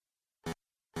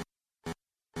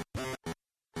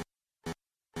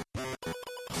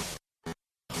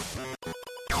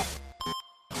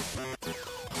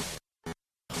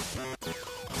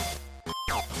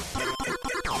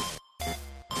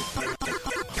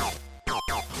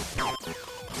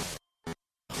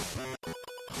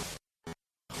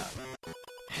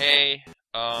Hey,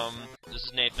 this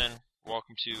is Nathan.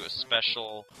 Welcome to a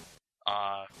special,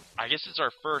 I guess it's our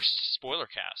first spoiler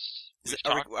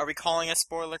cast. Are we calling it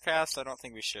spoiler cast? I don't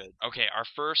think we should. Okay, our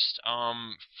first,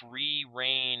 free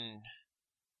reign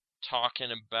talking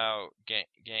about game,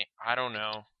 I don't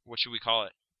know. What should we call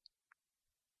it?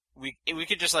 We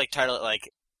could just title it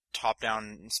top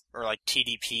down or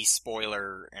TDP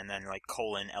spoiler and then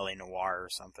colon LA Noire or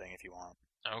something if you want.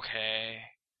 Okay.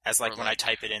 As when I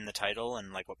type it in the title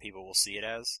and what people will see it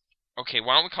as. Okay,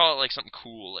 why don't we call it something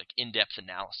cool, in-depth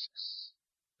analysis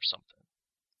or something?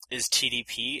 Is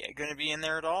TDP going to be in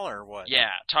there at all or what?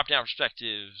 Yeah, top-down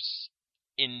perspectives,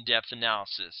 in-depth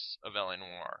analysis of LA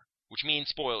Noire, which means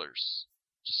spoilers,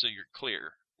 just so you're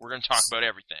clear. We're going to talk about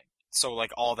everything. So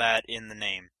all that in the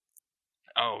name.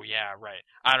 Oh, yeah, right.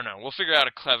 I don't know. We'll figure out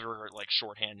a clever,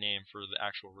 shorthand name for the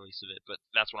actual release of it, but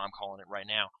that's what I'm calling it right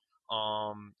now.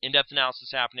 In-depth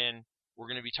analysis happening. We're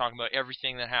going to be talking about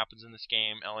everything that happens in this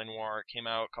game. LA Noire came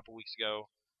out a couple weeks ago.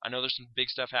 I know there's some big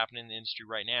stuff happening in the industry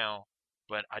right now,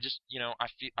 but I just,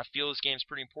 I feel this game's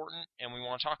pretty important, and we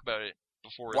want to talk about it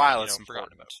before it's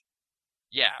forgotten about.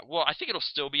 Yeah, well, I think it'll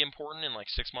still be important in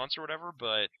 6 months or whatever,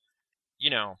 but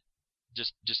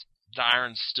just the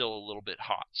iron's still a little bit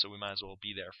hot, so we might as well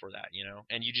be there for that,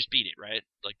 And you just beat it, right?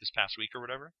 This past week or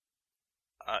whatever?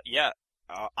 Yeah.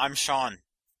 I'm Sean.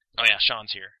 Oh yeah,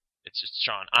 Sean's here. It's just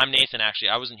Sean. I'm Nathan, actually.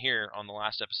 I wasn't here on the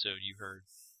last episode you heard,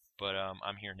 but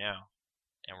I'm here now,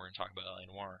 and we're going to talk about LA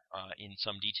Noire in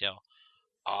some detail.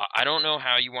 I don't know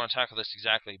how you want to tackle this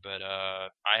exactly, but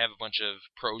I have a bunch of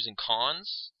pros and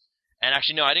cons. And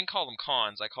actually, no, I didn't call them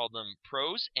cons. I called them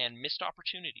pros and missed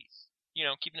opportunities.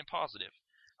 Keeping it positive.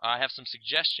 I have some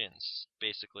suggestions,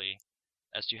 basically,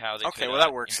 as to how they Okay, could, well,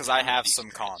 that works, because I have the some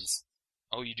experience. cons.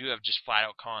 Oh, you do have just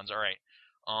flat-out cons. All right.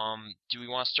 Do we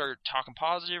want to start talking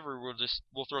positive, or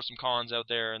we'll throw some cons out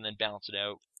there and then balance it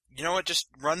out? You know what? Just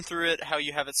run through it how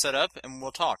you have it set up, and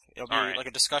we'll talk. It'll be right. like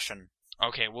a discussion.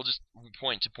 Okay, we'll just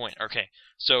point to point. Okay,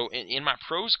 so in my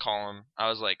pros column, I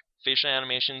was like, facial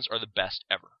animations are the best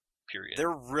ever. Period.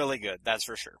 They're really good. That's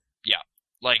for sure. Yeah,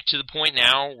 to the point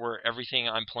now where everything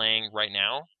I'm playing right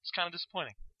now is kind of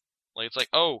disappointing. It's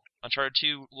oh, Uncharted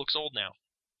 2 looks old now.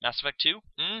 Mass Effect 2?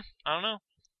 I don't know.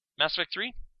 Mass Effect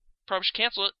 3? Probably should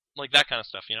cancel it. That kind of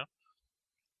stuff,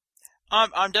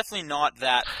 I'm definitely not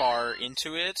that far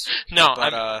into it. No,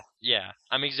 but,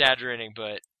 I'm exaggerating,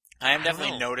 but I am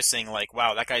definitely noticing,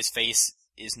 wow, that guy's face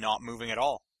is not moving at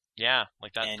all. Yeah,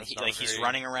 that. And he's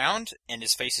running around, and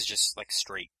his face is just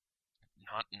straight.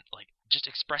 Not just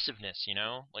expressiveness,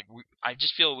 I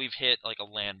just feel we've hit a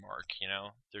landmark,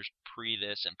 There's pre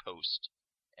this and post,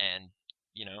 and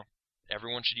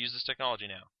everyone should use this technology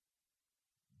now.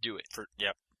 Do it.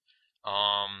 Yep.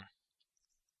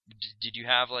 Did you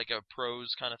have a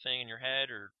pros kind of thing in your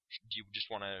head, or do you just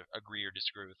want to agree or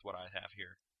disagree with what I have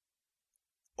here?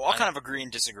 Well, I'll kind of agree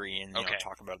and disagree and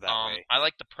talk about it that way. I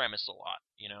like the premise a lot,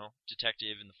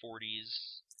 detective in the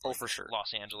 40s. Oh, for sure.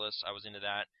 Los Angeles, I was into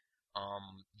that.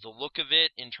 The look of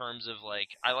it in terms of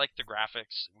I like the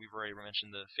graphics. We've already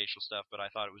mentioned the facial stuff, but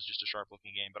I thought it was just a sharp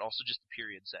looking game, but also just the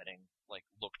period setting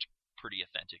looked pretty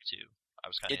authentic too. I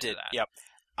was kind of into that. Yep.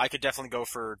 I could definitely go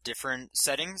for different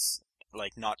settings,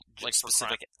 not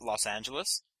specific Los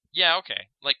Angeles. Yeah, okay.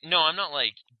 No, I'm not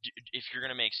if you're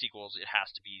going to make sequels, it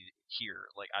has to be here.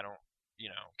 I don't,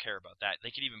 care about that.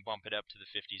 They could even bump it up to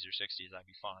the 50s or 60s. I'd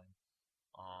be fine.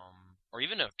 Or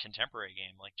even a contemporary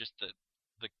game, just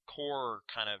the core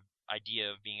kind of idea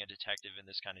of being a detective in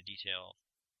this kind of detail.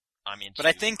 I'm into. But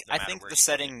I think the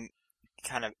setting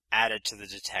kind of added to the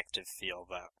detective feel,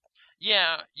 though.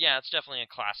 Yeah, it's definitely a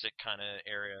classic kind of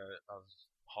area of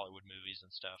Hollywood movies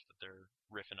and stuff that they're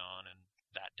riffing on, and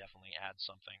that definitely adds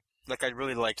something. I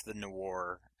really liked the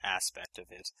noir aspect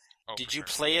of it. Oh, Did you sure.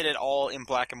 play it at all in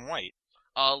black and white?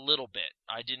 A little bit.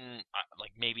 I didn't,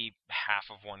 maybe half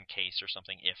of one case or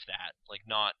something, if that.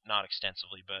 Not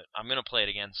extensively, but I'm going to play it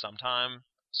again sometime,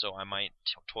 so I might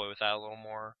toy with that a little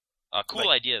more.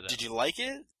 Cool idea, though. Did you like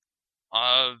it?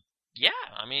 Yeah.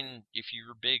 I mean, if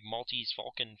you're a big Maltese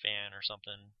Falcon fan or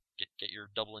something, get your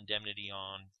Double Indemnity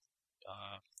on.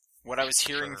 What I was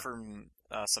hearing from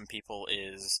some people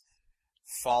is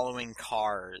following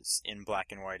cars in black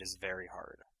and white is very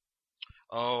hard.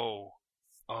 Oh,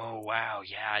 wow,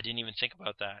 yeah, I didn't even think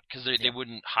about that, because they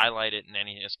wouldn't highlight it in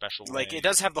any special way. It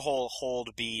does have the whole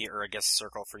hold B, or I guess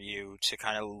circle for you to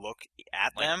kind of look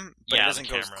at them, but it doesn't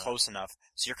go close enough,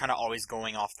 so you're kind of always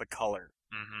going off the color.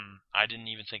 Mm-hmm. I didn't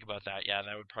even think about that. Yeah,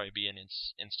 that would probably be an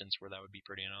instance where that would be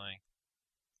pretty annoying.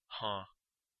 Huh.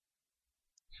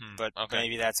 But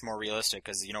maybe that's more realistic,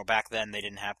 because, back then they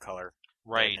didn't have color.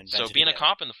 Right. hadn't So invented being it a yet.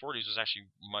 cop in the 40s was actually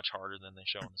much harder than they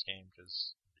show in this game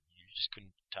because you just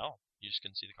couldn't tell. You just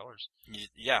couldn't see the colors.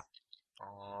 Yeah,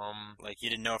 Um, like you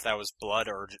didn't know if that was blood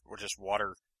or just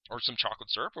water. or some chocolate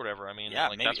syrup or whatever. I mean, Yeah,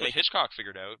 like maybe, that's what like- Hitchcock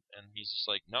figured out, and he's just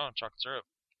like, no, chocolate syrup,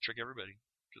 trick everybody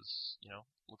because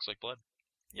looks like blood.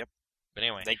 Yep. But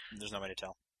anyway, There's no way to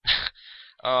tell.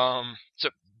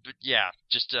 but yeah,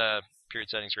 just period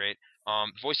setting's great.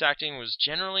 Voice acting was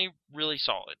generally really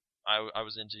solid. I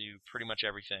was into pretty much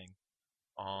everything.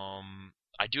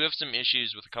 I do have some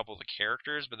issues with a couple of the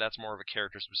characters, but that's more of a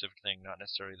character-specific thing, not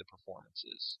necessarily the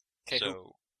performances. Okay,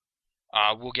 So,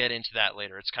 we'll get into that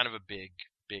later. It's kind of a big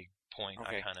point.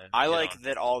 Okay. I I like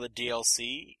that all the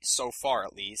DLC, so far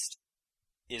at least,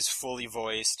 is fully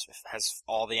voiced, has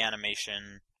all the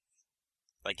animation.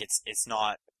 Like, it's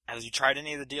not... Have you tried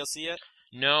any of the DLC yet?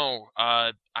 No,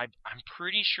 I'm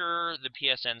pretty sure the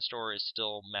PSN store is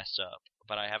still messed up,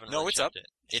 but I haven't No, really it's checked up. it.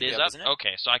 Should It be is up, up? isn't it?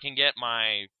 Okay, so I can get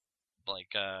my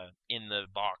in the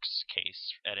box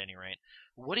case at any rate.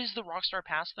 What is the Rockstar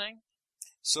Pass thing?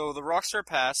 So, the Rockstar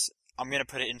Pass, I'm going to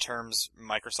put it in terms,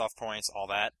 Microsoft points, all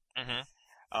that.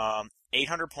 Mm-hmm.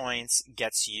 800 points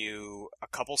gets you a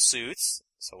couple suits,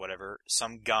 so whatever,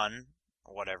 some gun,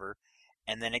 whatever,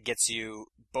 and then it gets you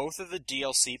both of the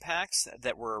DLC packs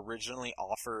that were originally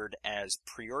offered as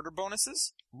pre-order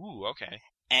bonuses, Ooh, okay.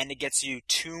 and it gets you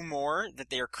 2 more that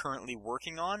they are currently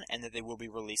working on and that they will be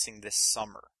releasing this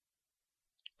summer.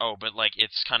 Oh, but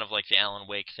it's kind of like the Alan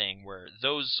Wake thing where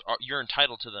you're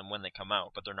entitled to them when they come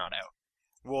out, but they're not out.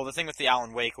 Well, the thing with the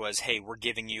Alan Wake was, hey, we're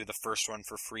giving you the first one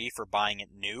for free for buying it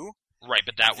new. Right,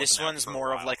 but that This wasn't out one's for a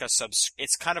more of while. like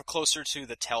it's kind of closer to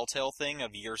the Telltale thing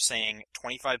of you're saying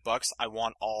 $25, I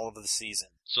want all of the season.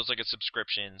 So it's like a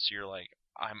subscription. So you're like,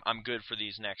 I'm good for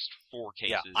these next 4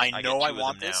 cases. Yeah, I know get I 2 of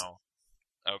want them this. now.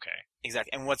 Okay.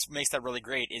 Exactly. And what makes that really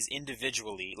great is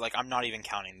individually, like I'm not even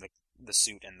counting the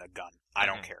suit and the gun. I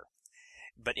don't Mhm. care.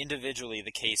 But individually,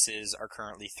 the cases are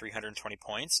currently 320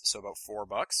 points, so about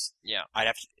 $4. Yeah.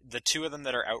 The 2 of them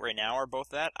that are out right now are both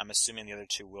that. I'm assuming the other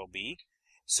 2 will be.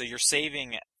 So you're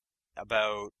saving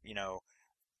about,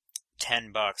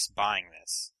 $10 buying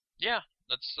this. Yeah,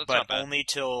 that's But not bad. only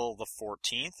till the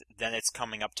 14th, then it's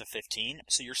coming up to 15.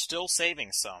 So you're still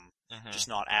saving some, Mhm. just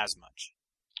not as much.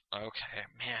 Okay,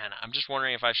 man, I'm just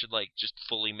wondering if I should just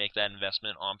fully make that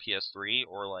investment on PS3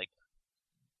 or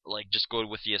just go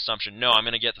with the assumption, no, I'm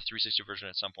going to get the 360 version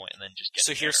at some point and then just get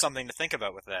So it here's there. something to think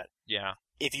about with that. Yeah.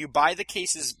 If you buy the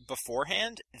cases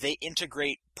beforehand, they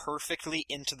integrate perfectly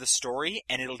into the story,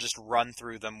 and it'll just run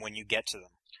through them when you get to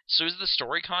them. So is the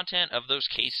story content of those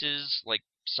cases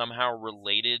somehow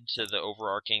related to the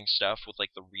overarching stuff with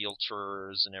the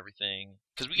realtors and everything?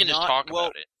 Because we can just talk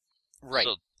about it. Right.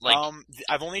 So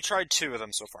I've only tried 2 of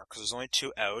them so far, because there's only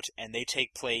 2 out, and they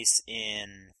take place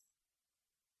in...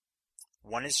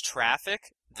 One is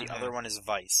Traffic, the Mhm. other one is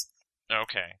Vice.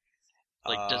 okay.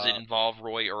 Does it involve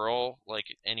Roy Earl?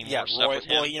 Any more Yeah, stuff Roy, with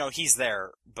him? well, he's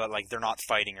there, but they're not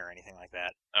fighting or anything like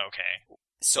that. Okay.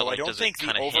 So But, I don't does it think the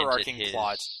kinda hint at overarching his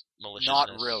plot, maliciousness? not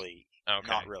really. Okay.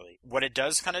 Not really. What it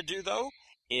does kind of do, though,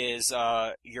 is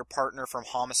your partner from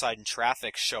Homicide and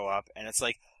Traffic show up, and it's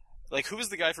like who was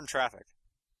the guy from Traffic?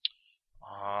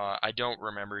 I don't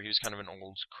remember. He was kind of an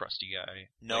old, crusty guy.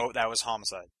 No, that was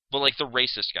Homicide. But the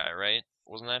racist guy, right?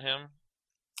 Wasn't that him?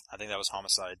 I think that was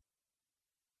Homicide.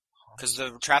 Because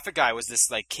the Traffic guy was this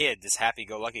kid, this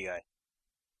happy-go-lucky guy.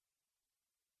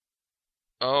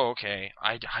 Oh, okay.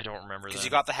 I don't remember that. Because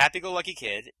you got the happy-go-lucky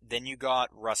kid, then you got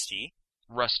Rusty,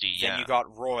 Rusty, yeah. then you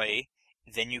got Roy,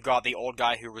 then you got the old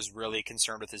guy who was really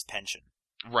concerned with his pension.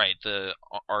 Right, the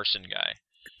arson guy.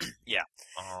 Yeah.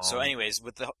 So anyways,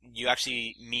 you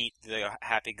actually meet the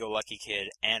happy-go-lucky kid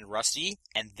and Rusty,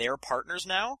 and they're partners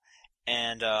now,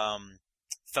 and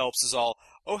Phelps is all,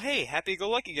 oh hey,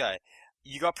 happy-go-lucky guy,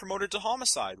 you got promoted to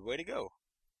Homicide, way to go.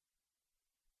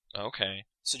 Okay.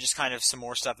 So just kind of some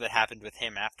more stuff that happened with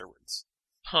him afterwards.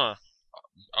 Huh.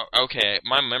 Okay,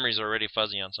 my memory's already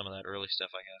fuzzy on some of that early stuff,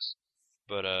 I guess.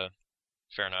 But,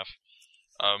 fair enough.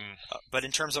 But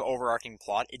in terms of overarching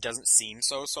plot, it doesn't seem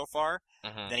so far.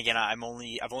 Mhm. Then again, I've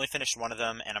only finished one of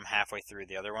them, and I'm halfway through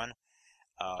the other one.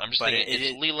 I'm just but thinking,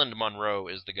 it's Leland Monroe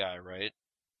is the guy, right?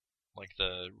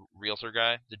 The realtor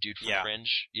guy? The dude from Yeah.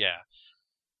 Fringe? Yeah.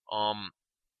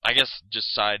 I guess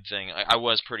just side thing, I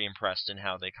was pretty impressed in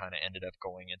how they kind of ended up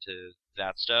going into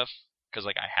that stuff. Because,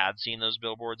 I had seen those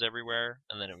billboards everywhere,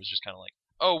 and then it was just kind of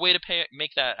oh, way to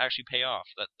make that actually pay off.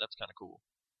 That's kind of cool.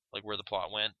 Where the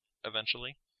plot went,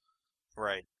 eventually.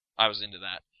 Right. I was into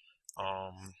that.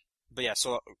 But yeah,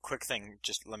 so quick thing,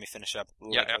 just let me finish up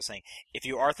Yeah, like I was saying. If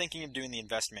you are thinking of doing the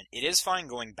investment, it is fine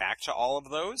going back to all of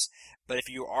those, but if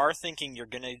you are thinking you're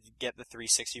going to get the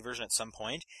 360 version at some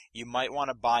point, you might want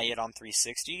to buy it on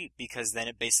 360 because then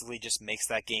it basically just makes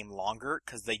that game longer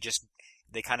because they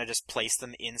kind of just place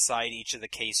them inside each of the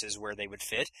cases where they would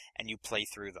fit and you play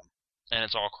through them. and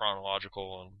it's all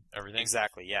chronological and everything.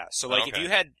 Exactly, yeah. So like Okay.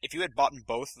 if you had bought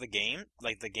both the game,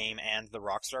 like the game and the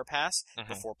Rockstar Pass Mhm.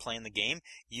 before playing the game,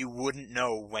 you wouldn't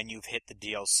know when you've hit the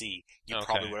DLC. You Okay.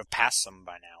 probably would have passed some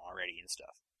by now already and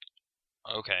stuff.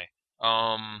 Okay.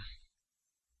 All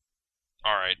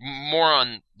right. More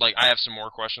on like I have some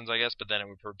more questions, I guess, but then it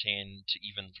would pertain to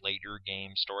even later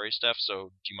game story stuff. So,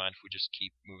 do you mind if we just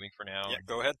keep moving for now? Yeah,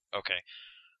 go ahead. Okay.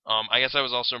 I guess I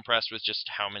was also impressed with just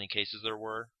how many cases there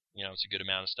were. You know, it's a good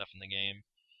amount of stuff in the game.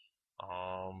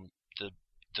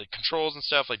 The controls and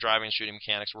stuff, like driving and shooting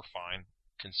mechanics, were fine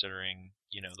considering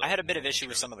I had a bit of the issue nature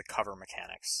with of some of the cover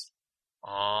mechanics,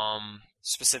 it.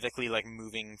 specifically like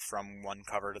moving from one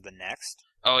cover to the next.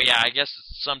 Oh yeah, I guess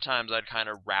sometimes I'd kind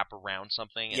of wrap around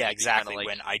something. And Yeah, it'd be kinda exactly. like,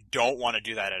 When I don't want to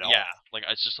do that at all. yeah, like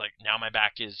it's just like now my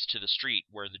back is to the street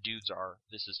where the dudes are.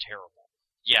 This is terrible.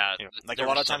 Yeah, Like a there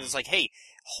lot was of times some- it's like, hey,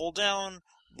 hold down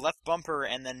left bumper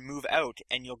and then move out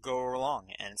and you'll go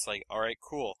along. And it's like, all right,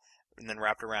 cool. And then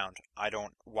wrapped around.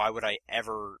 Why would I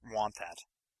ever want that?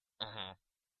 Mhm.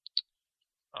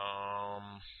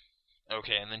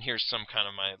 Okay, and then here's some kind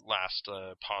of my last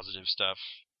positive stuff,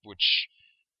 which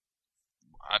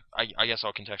I guess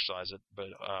I'll contextualize it, but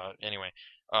anyway.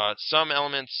 Some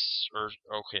elements, or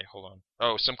okay, hold on.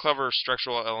 Oh, some clever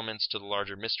structural elements to the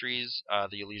larger mysteries.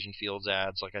 The Elysian Fields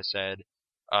ads, like I said.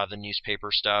 The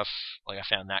newspaper stuff, like I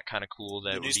found that kind of cool. That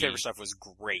The it would newspaper be, stuff was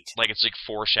great. like it's like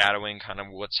foreshadowing kind of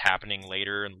what's happening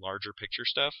later in larger picture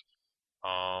stuff.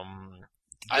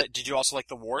 Did you also like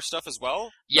the war stuff as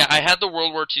well? Yeah, I had the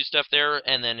World War II stuff there,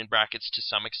 and then in brackets to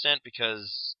some extent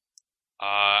because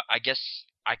I guess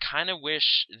I kind of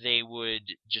wish they would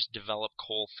just develop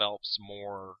Cole Phelps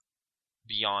more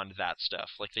beyond that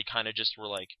stuff. Like they kind of just were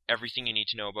like everything you need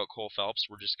to know about Cole Phelps.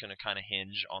 We're just gonna kind of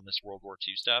hinge on this World War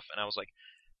II stuff, and I was like,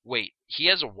 wait, he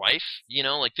has a wife? You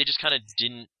know, like they just kind of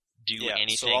didn't do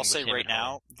anything. So I'll with say him right at home.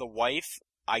 now, the wife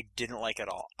I didn't like at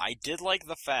all. I did like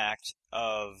the fact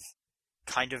of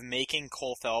kind of making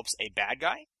Cole Phelps a bad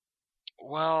guy.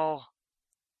 Well,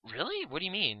 really? What do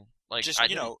you mean? Like Just I you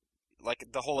didn't- know, like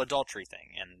the whole adultery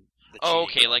thing and the Oh,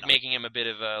 cheating okay, and like whatnot. making him a bit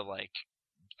of a like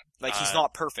Like he's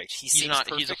not perfect. He he's seems not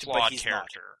perfect, he's a but flawed he's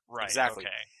character. Right. Exactly.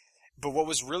 Okay. But what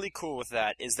was really cool with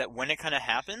that is that when it kind of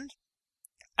happened,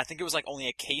 I think it was like only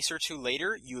a case or two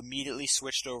later, you immediately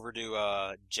switched over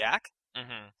to Jack,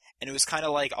 Mhm. and it was kind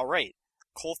of like, all right,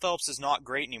 Cole Phelps is not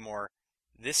great anymore.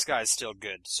 This guy's still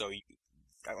good. So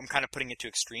I'm kind of putting it to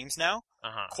extremes now.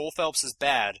 Uh-huh. Cole Phelps is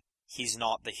bad. He's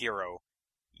not the hero.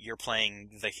 You're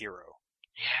playing the hero.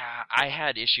 Yeah, I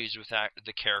had issues with that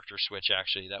the character switch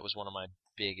actually. That was one of my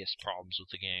biggest problems with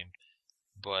the game.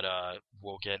 But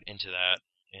we'll get into that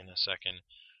in a second.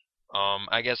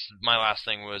 I guess my last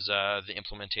thing was the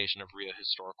implementation of real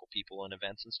historical people and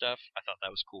events and stuff. I thought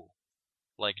that was cool.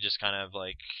 Like just kind of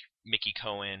like Mickey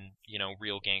Cohen, you know,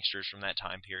 real gangsters from that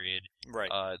time period. Right.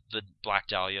 The Black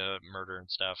Dahlia murder and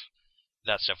stuff.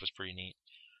 That stuff was pretty neat.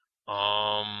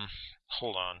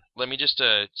 Hold on. Let me just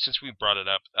since we brought it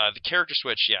up, the character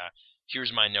switch. Yeah,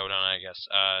 here's my note on it. I guess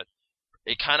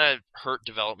it kind of hurt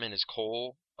development as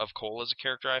Cole as a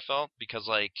character. I felt because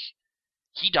like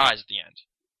he dies at the end.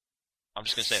 I'm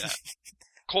just gonna say that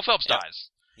Cole Phelps Yep. dies,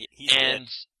 He's and dead.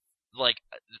 like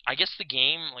I guess the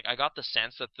game, like I got the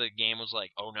sense that the game was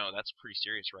like, oh no, that's pretty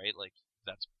serious, right? Like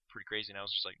that's pretty crazy, and I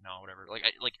was just like, no, whatever. Like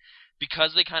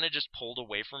because they kind of just pulled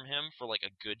away from him for like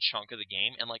a good chunk of the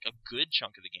game, and like a good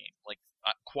chunk of the game, like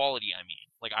quality. I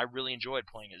mean, like I really enjoyed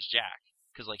playing as Jack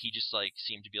because like he just like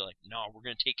seemed to be like, no, we're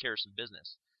gonna take care of some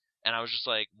business. And I was just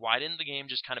like, why didn't the game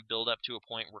just kind of build up to a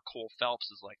point where Cole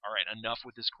Phelps is like, all right, enough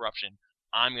with this corruption.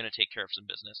 I'm going to take care of some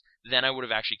business. Then I would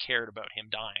have actually cared about him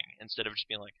dying instead of just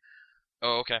being like,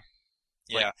 oh, okay.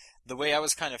 Yeah. The way I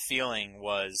was kind of feeling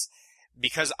was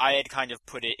because I had kind of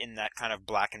put it in that kind of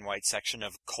black and white section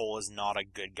of Cole is not a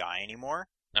good guy anymore.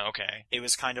 Okay. It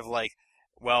was kind of like,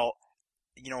 well,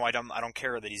 you know, I don't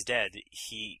care that he's dead.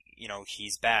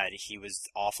 He's bad. He was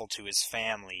awful to his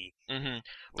family. Mm-hmm.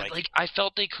 But like I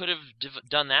felt they could have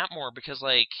done that more because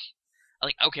like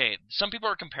okay, some people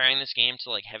are comparing this game to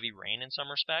like Heavy Rain in some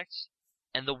respects.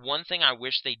 And the one thing I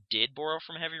wish they did borrow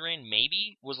from Heavy Rain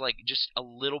maybe was like just a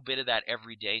little bit of that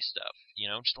everyday stuff, you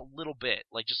know, just a little bit.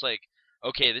 Like just like,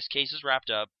 okay, this case is wrapped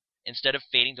up. Instead of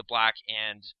fading to black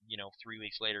and, you know, 3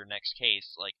 weeks later next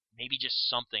case, like maybe just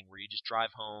something where you just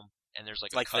drive home, and there's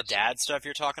like a Like the cutscene. dad stuff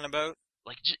you're talking about?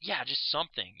 Like just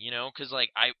something, because like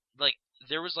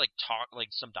there was like talk, like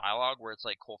some dialogue where it's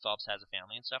like Cole Phelps has a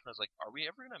family and stuff, and I was like, are we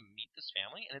ever gonna meet this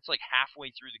family? And it's like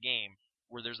halfway through the game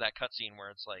where there's that cutscene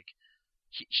where it's like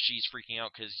she's freaking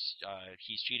out because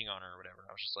he's cheating on her or whatever. And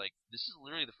I was just like, this is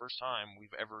literally the first time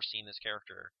we've ever seen this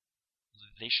character.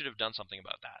 They should have done something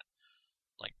about that.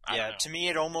 Like, I don't know. To me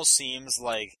it almost seems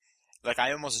like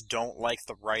I almost don't like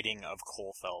the writing of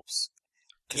Cole Phelps.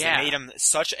 Because they made him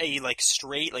such a, like,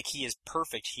 straight, like, he is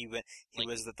perfect. He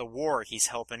was at the war. He's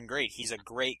helping great. He's a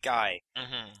great guy.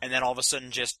 Mm-hmm. And then all of a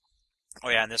sudden just, oh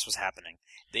yeah, and this was happening.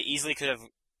 They easily could have,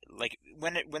 like,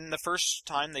 when the first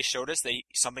time they showed us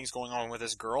something's going on with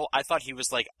this girl, I thought he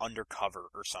was, like, undercover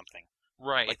or something.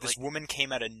 Right. Like, this woman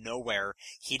came out of nowhere.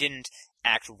 He didn't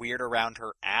act weird around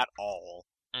her at all.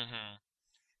 Mm-hmm.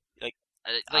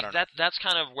 Like, that's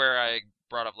kind of where I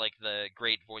brought up, like, the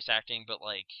great voice acting, but,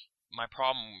 like, my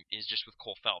problem is just with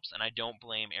Cole Phelps, and I don't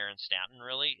blame Aaron Stanton,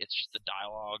 really. It's just the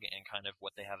dialogue and kind of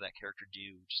what they have that character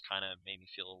do just kind of made me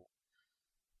feel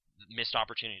missed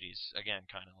opportunities. Again,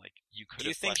 kind of like you could have. Do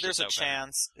you think there's a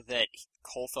chance that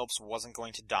Cole Phelps wasn't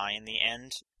going to die in the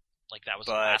end? Like that was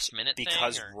a last minute thing?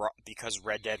 Because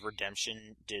Red Dead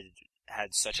Redemption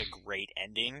had such a great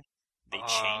ending, they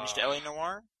changed L.A.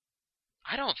 Noire?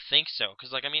 I don't think so,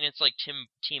 because like I mean, it's like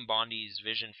Team Bondi's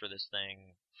vision for this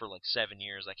thing for like 7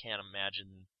 years. I can't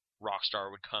imagine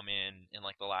Rockstar would come in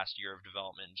like the last year of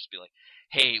development and just be like,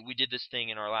 "Hey, we did this thing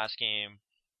in our last game.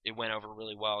 It went over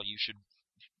really well. You should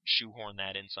shoehorn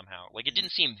that in somehow." Like it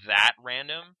didn't seem that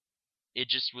random. It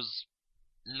just was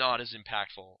not as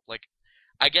impactful. Like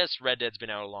I guess Red Dead's been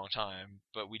out a long time,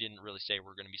 but we didn't really say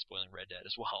we're going to be spoiling Red Dead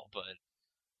as well. But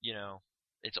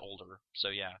it's older, so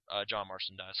yeah. John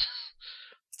Marston dies.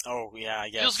 Oh yeah, I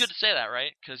guess. Feels good to say that,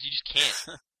 right? Because you just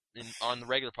can't on the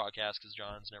regular podcast because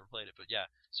John's never played it. But yeah,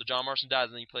 so John Marston dies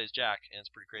and then he plays Jack, and it's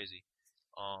pretty crazy.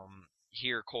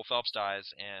 Here Cole Phelps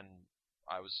dies, and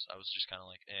I was just kind of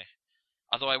like, eh.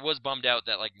 Although I was bummed out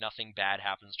that like nothing bad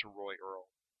happens to Roy Earl.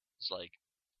 It's like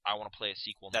I want to play a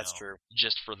sequel now. That's true.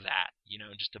 Just for that,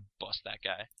 just to bust that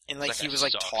guy. And like he was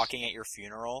like talking at your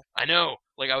funeral. I know.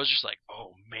 Like I was just like,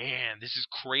 oh man, this is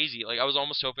crazy. Like I was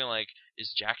almost hoping like,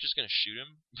 is Jack just gonna shoot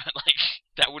him? But like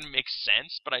that wouldn't make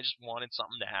sense. But I just wanted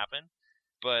something to happen.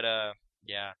 But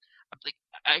yeah. Like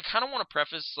I kind of want to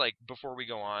preface like before we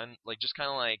go on, like just kind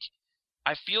of like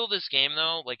I feel this game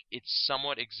though, like it's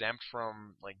somewhat exempt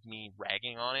from like me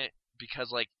ragging on it.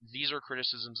 Because like these are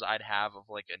criticisms I'd have of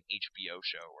like an HBO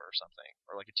show or something,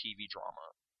 or like a TV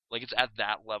drama. Like it's at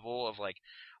that level of like,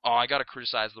 oh, I gotta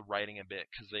criticize the writing a bit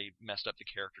because they messed up the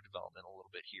character development a little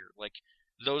bit here. Like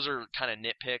those are kind of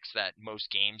nitpicks that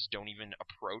most games don't even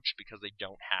approach because they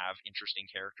don't have interesting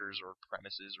characters or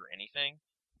premises or anything.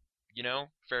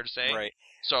 Fair to say. Right.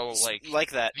 So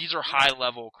like that. These are high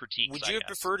level critiques. Would you have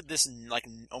preferred this like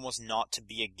almost not to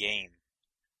be a game?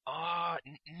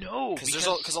 No,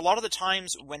 because a lot of the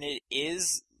times when it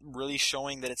is really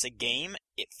showing that it's a game,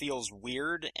 it feels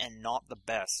weird and not the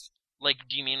best. Like,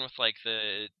 do you mean with like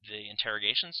the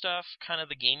interrogation stuff, kind of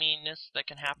the gaminess that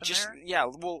can happen there? Yeah,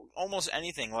 well, almost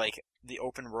anything. Like the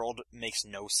open world makes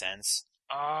no sense.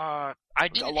 I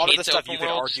didn't. A lot hate of the stuff you could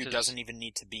argue doesn't even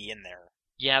need to be in there.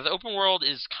 Yeah, the open world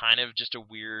is kind of just a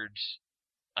weird,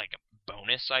 like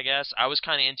bonus, I guess. I was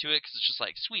kind of into it because it's just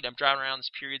like, sweet, I'm driving around this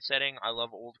period setting. I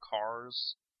love old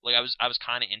cars. Like I was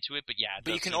kind of into it, but yeah.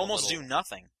 But you can almost do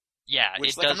nothing. Yeah,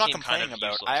 which it does I'm not seem complaining kind of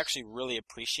about. useless. I actually really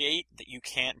appreciate that you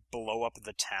can't blow up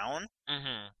the town.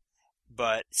 Mm-hmm.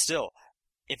 But still,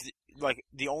 if like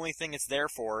the only thing it's there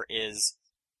for is.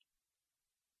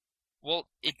 Well,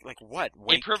 it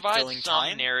provides some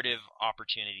time? narrative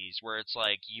opportunities where it's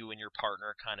like you and your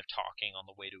partner kind of talking on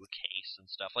the way to a case and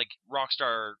stuff. Like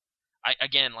Rockstar, I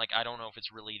don't know if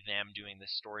it's really them doing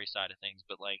this story side of things,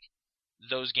 but like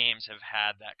those games have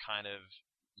had that kind of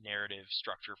narrative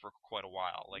structure for quite a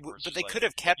while. Like, but they could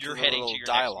have kept you're a heading little to your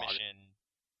dialogue. next mission.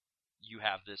 You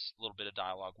have this little bit of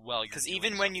dialogue. Well, because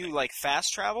even when you like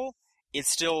fast travel, it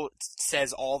still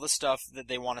says all the stuff that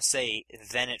they want to say.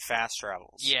 Then it fast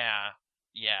travels. Yeah,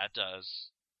 it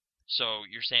does. So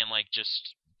you're saying like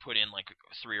just put in like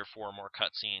 3 or 4 more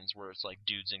cutscenes where it's like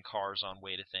dudes in cars on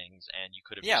way to things, and you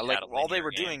could have just like had a all they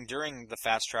were game. doing during the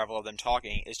fast travel of them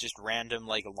talking is just random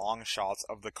like long shots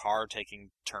of the car taking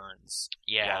turns.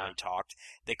 Yeah, while they talked.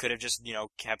 They could have just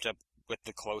kept up with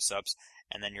the close-ups,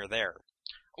 and then you're there.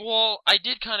 Well, I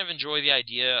did kind of enjoy the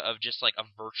idea of just like a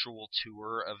virtual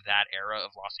tour of that era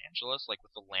of Los Angeles, like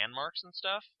with the landmarks and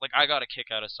stuff. Like I got a kick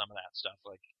out of some of that stuff.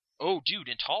 Like, oh, dude,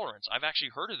 Intolerance. I've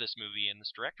actually heard of this movie and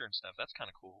this director and stuff. That's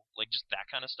kind of cool. Like just that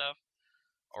kind of stuff.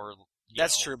 or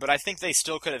That's true, but I think they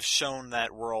still could have shown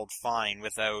that world fine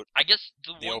without I guess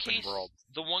the open world.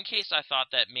 The one case I thought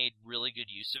that made really good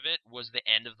use of it was the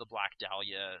end of the Black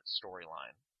Dahlia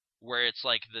storyline, where it's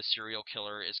like the serial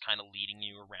killer is kind of leading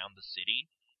you around the city.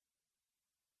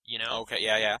 You know? Okay,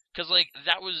 yeah. Because, like,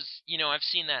 that was, I've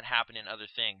seen that happen in other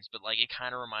things, but, like, it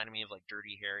kind of reminded me of, like,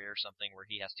 Dirty Harry or something, where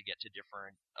he has to get to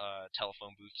different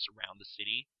telephone booths around the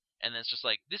city. And then it's just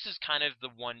like, this is kind of the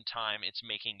one time it's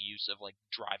making use of, like,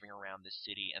 driving around this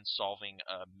city and solving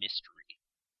a mystery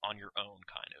on your own,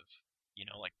 kind of.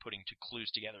 Like, putting two clues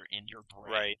together in your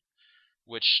brain. Right.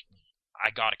 Which,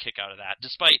 I got a kick out of that.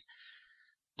 Despite,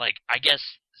 like, I guess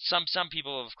some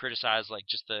people have criticized, like,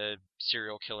 just the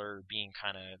serial killer being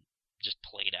kind of just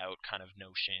played out kind of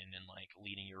notion and, like,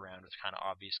 leading you around with kind of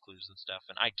obvious clues and stuff.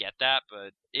 And I get that,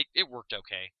 but it worked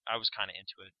okay. I was kind of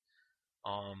into it.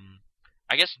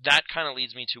 I guess that kind of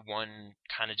leads me to one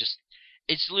kind of just...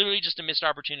 It's literally just a missed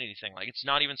opportunity thing. Like, it's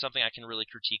not even something I can really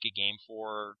critique a game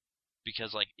for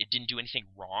because, like, it didn't do anything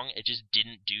wrong. It just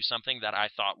didn't do something that I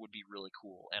thought would be really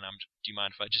cool. And do you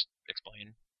mind if I just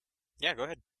explain? Yeah, go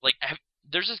ahead. Like,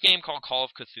 there's this game called Call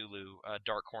of Cthulhu,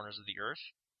 Dark Corners of the Earth,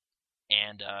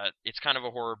 and it's kind of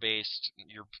a horror-based,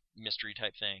 your mystery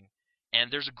type thing.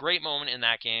 And there's a great moment in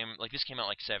that game. Like, this came out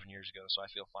like 7 years ago, so I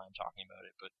feel fine talking about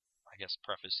it. But I guess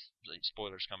preface, like,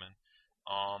 spoilers coming.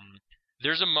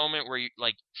 There's a moment where you,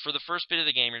 like, for the first bit of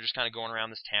the game, you're just kind of going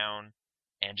around this town,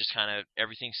 and just kind of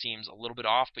everything seems a little bit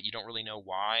off, but you don't really know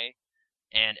why.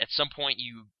 And at some point,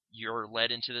 you're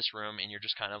led into this room, and you're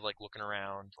just kind of, like, looking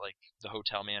around, like, the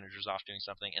hotel manager's off doing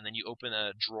something, and then you open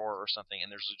a drawer or something, and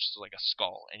there's just, like, a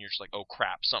skull, and you're just like, oh,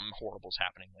 crap, something horrible's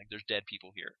happening. Like, there's dead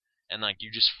people here. And, like,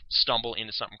 you just stumble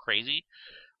into something crazy.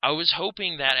 I was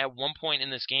hoping that at one point in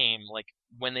this game, like,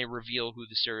 when they reveal who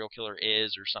the serial killer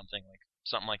is or something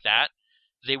like that,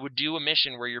 they would do a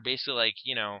mission where you're basically, like,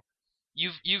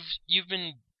 you've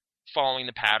been following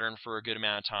the pattern for a good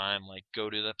amount of time, like, go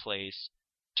to the place,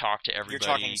 talk to everybody.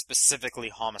 You're talking specifically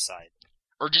homicide.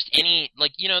 Or just any,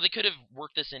 like, they could have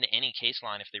worked this into any case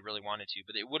line if they really wanted to,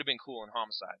 but it would have been cool in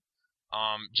homicide.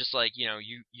 Just like,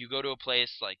 you go to a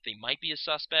place, like, they might be a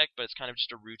suspect, but it's kind of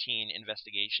just a routine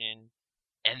investigation,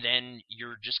 and then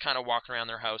you're just kind of walking around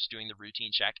their house doing the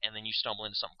routine check, and then you stumble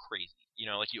into something crazy.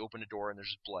 Like, you open a door and there's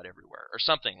just blood everywhere, or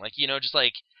something. Like, just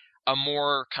like a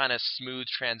more kind of smooth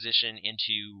transition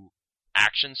into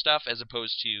action stuff, as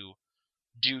opposed to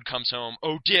dude comes home,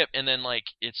 oh, dip, and then, like,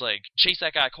 it's like, chase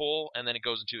that guy Cole, and then it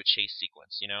goes into a chase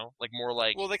sequence, Like, more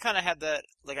like... Well, they kind of had that,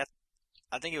 like,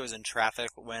 I think it was in Traffic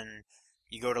when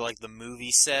you go to, like, the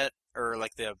movie set, or,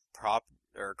 like, the prop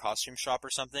or costume shop or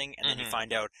something, and then you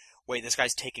find out, wait, this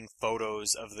guy's taking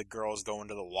photos of the girls going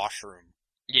to the washroom.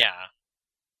 Yeah.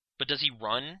 But does he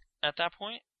run at that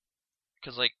point?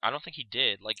 Because, like, I don't think he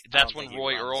did. Like, that's when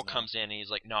Roy Earl comes in, and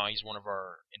he's like, no, he's one of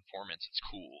our informants. It's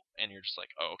cool. And you're just like,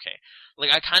 oh, okay.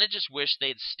 Like, I kind of just wish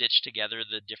they'd stitched together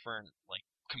the different, like,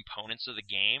 components of the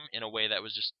game in a way that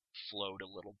was just flowed a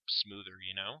little smoother,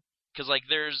 Because, like,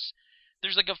 there's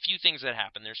like, a few things that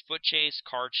happen. There's foot chase,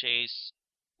 car chase,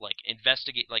 like,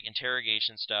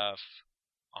 interrogation stuff,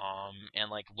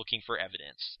 and, like, looking for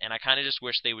evidence. And I kind of just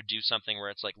wish they would do something where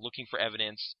it's, like, looking for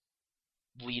evidence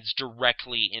leads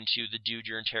directly into the dude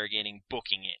you're interrogating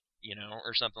booking it,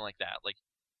 or something like that. Like,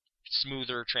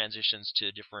 smoother transitions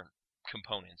to different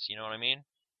components, you know what I mean?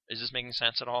 Is this making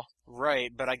sense at all?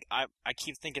 Right, but I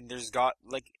keep thinking there's got,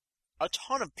 like, a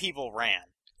ton of people ran.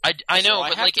 I know,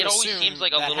 but, like, it always seems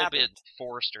like a little bit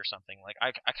forced or something. Like,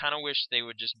 I kind of wish they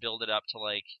would just build it up to,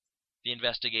 like, the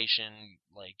investigation,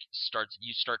 like,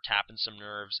 you start tapping some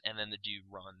nerves, and then the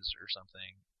dude runs or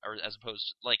something. Or as opposed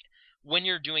to, like, when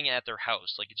you're doing it at their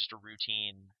house, like, it's just a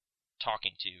routine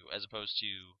talking to, as opposed to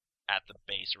at the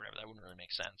base or whatever. That wouldn't really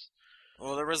make sense.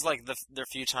 Well, there was, like, there are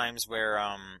few times where,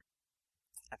 I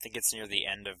think it's near the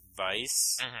end of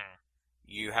Vice. Mm-hmm.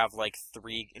 You have, like,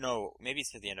 maybe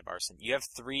it's near the end of Arson. You have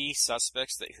 3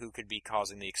 suspects who could be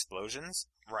causing the explosions.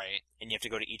 Right. And you have to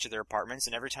go to each of their apartments,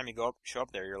 and every time you show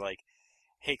up there, you're like,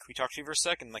 hey, can we talk to you for a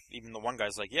second? Like, even the one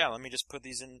guy's like, yeah, let me just put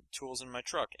these tools in my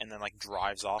truck, and then, like,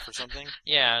 drives off or something.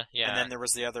 Yeah. And then there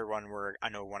was the other one where I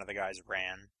know one of the guys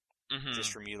ran,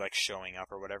 just from you, like, showing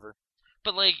up or whatever.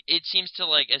 But, like, it seems to,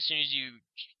 like, as soon as you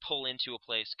pull into a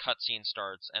place, cutscene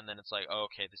starts, and then it's like, oh,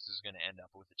 okay, this is going to end up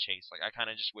with a chase. Like, I kind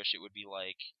of just wish it would be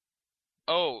like,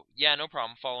 oh, yeah, no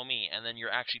problem, follow me. And then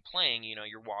you're actually playing,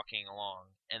 you're walking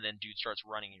along, and then dude starts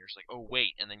running, and you're just like, oh,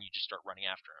 wait, and then you just start running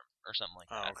after him, or something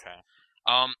like that. Oh, okay.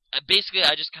 Basically,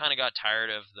 I just kind of got tired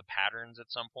of the patterns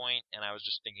at some point, and I was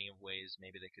just thinking of ways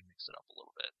maybe they could mix it up a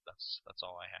little bit. That's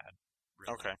all I had.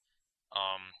 Really. Okay.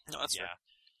 No, that's fair.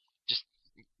 Just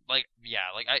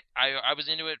I was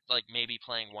into it, like maybe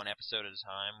playing one episode at a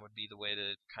time would be the way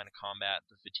to kind of combat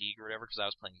the fatigue or whatever, because I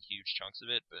was playing huge chunks of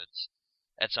it, but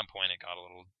at some point it got a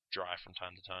little dry from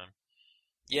time to time.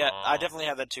 Yeah, I definitely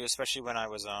had that too, especially when I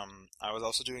was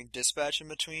also doing dispatch in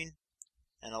between,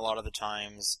 and a lot of the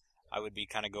times I would be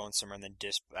kind of going somewhere and then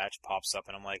dispatch pops up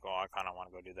and I'm like, oh, I kind of want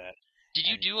to go do that. Did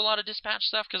you do a lot of dispatch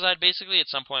stuff? Because I'd basically at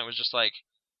some point was just like,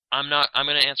 I'm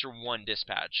going to answer one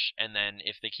dispatch, and then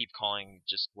if they keep calling,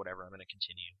 just whatever, I'm going to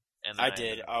continue. And then I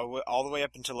did, all the way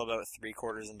up until about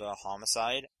 3/4 into a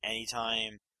homicide.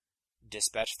 Anytime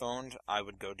dispatch phoned, I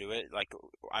would go do it. Like,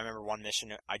 I remember one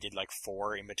mission, I did like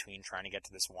 4 in between trying to get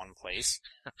to this one place.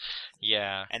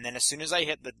 Yeah. And then as soon as I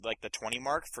hit the 20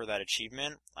 mark for that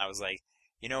achievement, I was like,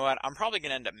 you know what, I'm probably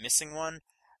going to end up missing one,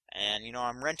 and,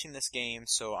 I'm renting this game,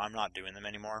 so I'm not doing them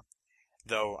anymore.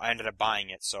 Though, I ended up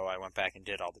buying it, so I went back and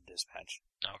did all the dispatch.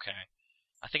 Okay.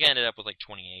 I think I ended up with like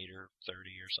 28 or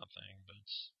 30 or something, but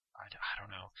I don't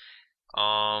know.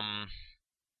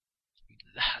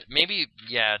 Maybe,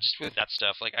 yeah, just with that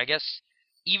stuff, like, I guess,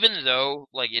 even though,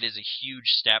 like, it is a huge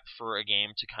step for a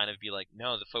game to kind of be like,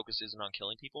 no, the focus isn't on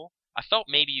killing people, I felt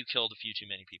maybe you killed a few too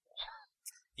many people.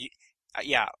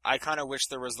 Yeah, I kind of wish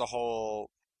there was the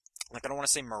whole, like, I don't want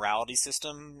to say morality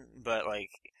system, but, like,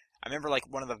 I remember,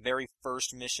 like, one of the very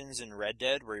first missions in Red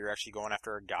Dead where you're actually going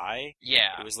after a guy.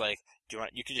 Yeah. It was like,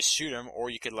 you could just shoot him, or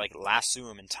you could, like, lasso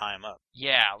him and tie him up.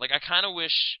 Yeah, like, I kind of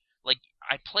wish, like,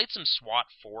 I played some SWAT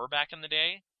 4 back in the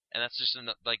day, and that's just,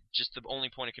 just the only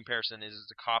point of comparison is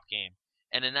it's a cop game.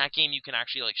 And in that game, you can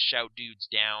actually, like, shout dudes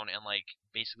down and, like,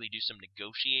 basically do some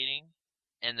negotiating,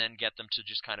 and then get them to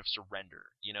just kind of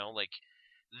surrender, Like,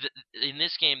 in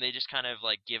this game, they just kind of,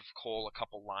 like, give Cole a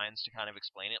couple lines to kind of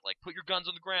explain it, like, put your guns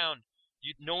on the ground,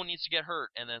 no one needs to get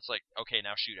hurt, and then it's like, okay,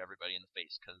 now shoot everybody in the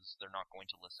face, because they're not going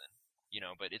to listen.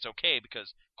 But it's okay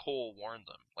because Cole warned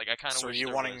them. Like, I kind of wish So are you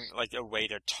wanting, like, a way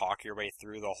to talk your way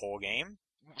through the whole game?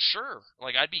 Sure.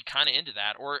 Like, I'd be kind of into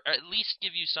that, or at least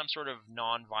give you some sort of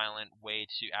non-violent way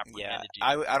to apprehend a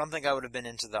dude. I don't think I would have been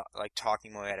into the, like,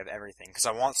 talking my way out of everything, because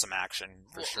I want some action,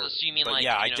 for sure. So you mean, but like,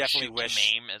 yeah, I definitely shoot wish...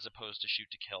 to maim as opposed to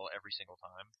shoot to kill every single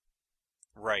time?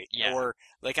 Right. Yeah. Or,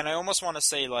 like, and I almost want to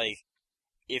say, like,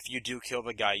 if you do kill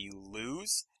the guy, you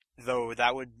lose. Though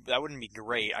that wouldn't be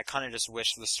great. I kind of just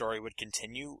wish the story would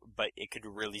continue, but it could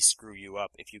really screw you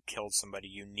up if you killed somebody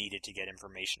you needed to get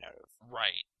information out of.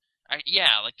 Right.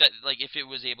 Yeah, like that. Like if it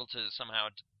was able to somehow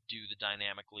do the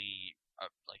dynamically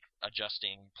like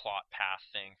adjusting plot path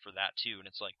thing for that too, and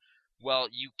it's like, well,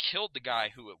 you killed the guy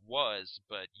who it was,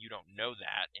 but you don't know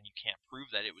that, and you can't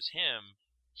prove that it was him.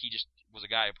 He just was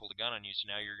a guy who pulled a gun on you, so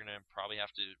now you're gonna probably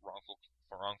have to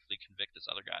wrongfully convict this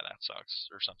other guy. That sucks,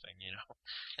 or something,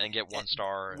 and get 1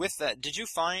 star. With that, did you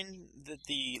find that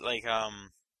the, like,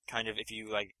 kind of, if you,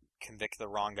 like, convict the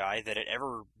wrong guy, that it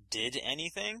ever did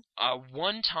anything?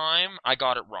 One time I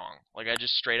got it wrong. Like, I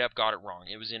just straight up got it wrong.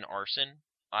 It was in arson.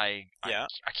 I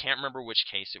can't remember which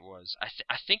case it was.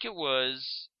 I think it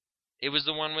was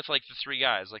the one with, like, the 3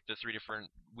 guys, like the 3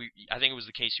 different. I think it was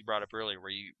the case you brought up earlier, where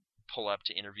you pull up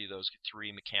to interview those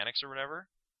 3 mechanics or whatever.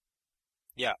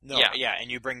 Yeah, and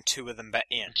you bring 2 of them back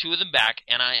in. 2 of them back,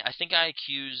 and I think I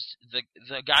accused the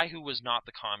guy who was not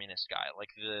the communist guy, like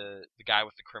the guy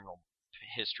with the criminal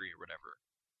history or whatever.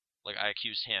 Like, I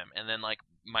accused him, and then, like,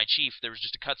 my chief, there was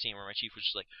just a cutscene where my chief was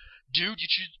just like, dude,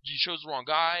 you chose the wrong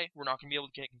guy, we're not going to be able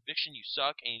to get a conviction, you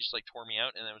suck, and he just, like, tore me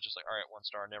out, and then it was just like, alright, 1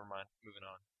 star, never mind, moving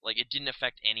on. Like, it didn't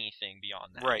affect anything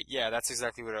beyond that. Right, yeah, that's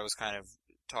exactly what I was kind of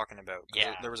talking about.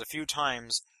 Yeah. There was a few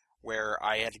times where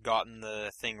I had gotten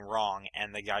the thing wrong,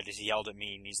 and the guy just yelled at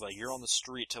me, and he's like, you're on the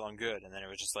street till I'm good, and then it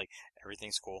was just like,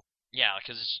 everything's cool. Yeah,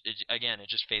 because, it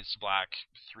just fades to black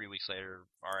 3 weeks later,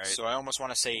 alright. So I almost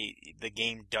want to say the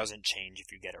game doesn't change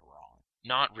if you get it wrong.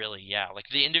 Not really, yeah. Like,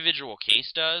 the individual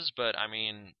case does, but, I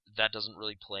mean, that doesn't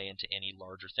really play into any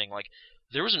larger thing. Like,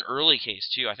 there was an early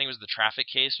case, too. I think it was the traffic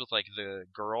case with, like, the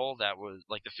girl that was,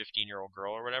 like, the 15-year-old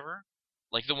girl or whatever.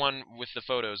 Like, the one with the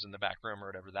photos in the back room or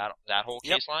whatever, that whole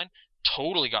case line.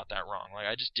 Totally got that wrong. Like,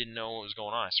 I just didn't know what was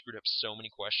going on. I screwed up so many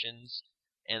questions,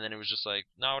 and then it was just like,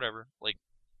 no, whatever. Like,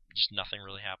 just nothing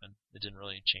really happened. It didn't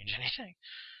really change anything.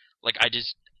 Like,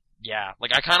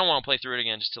 I kind of want to play through it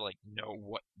again just to, like,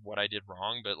 know what I did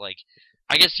wrong, but, like,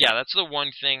 I guess, yeah, that's the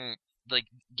one thing, like,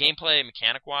 gameplay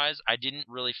mechanic-wise, I didn't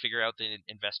really figure out the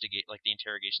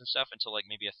interrogation stuff until, like,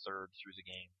 maybe a third through the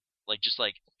game. Like, just,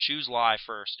 like, choose lie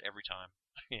first every time,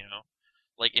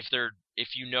 Like,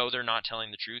 if you know they're not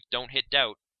telling the truth, don't hit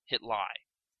doubt, hit lie.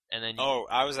 And then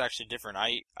I was actually different.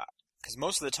 Because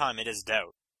most of the time it is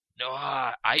doubt. No,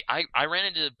 I ran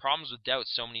into problems with doubt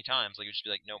so many times. Like, it would just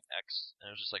be like, nope, X. And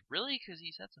it was just like, really? Because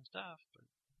he said some stuff. But,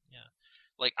 Yeah.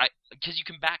 Like because you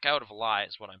can back out of a lie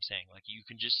is what I'm saying. Like you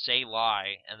can just say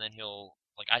lie, and then he'll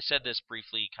like I said this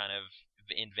briefly, kind of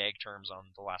in vague terms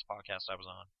on the last podcast I was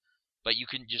on. But you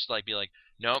can just like be like,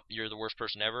 nope, you're the worst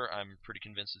person ever. I'm pretty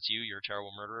convinced it's you. You're a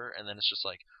terrible murderer. And then it's just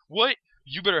like, what?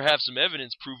 You better have some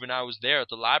evidence proving I was there at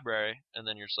the library. And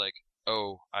then you're just like,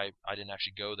 oh, I didn't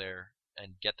actually go there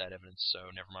and get that evidence, so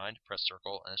never mind. Press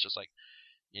circle, and it's just like,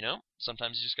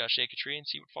 sometimes you just gotta shake a tree and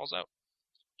see what falls out.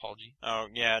 Apology. Oh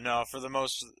yeah, no. For the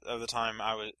most of the time,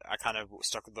 I kind of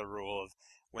stuck with the rule of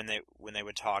when they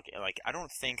would talk, like I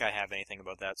don't think I have anything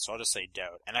about that, so I'll just say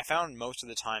doubt. And I found most of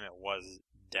the time it was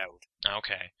doubt.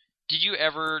 Okay. Did you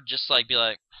ever just like be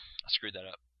like, I screwed that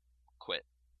up, quit,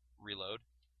 reload?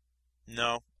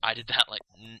 No. I did that like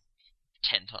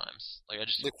 10 times. Like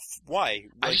why?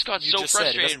 I just got so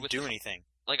frustrated. It doesn't do anything.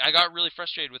 Like I got really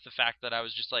frustrated with the fact that I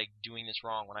was just like doing this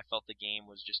wrong when I felt the game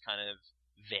was just kind of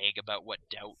vague about what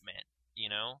doubt meant,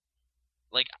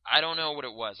 Like I don't know what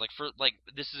it was. Like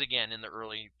this is again in the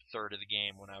early third of the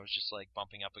game when I was just like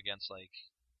bumping up against like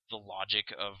the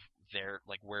logic of their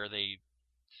like where they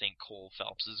think Cole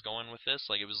Phelps is going with this.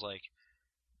 Like it was like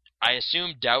I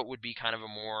assumed doubt would be kind of a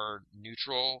more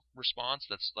neutral response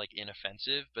that's like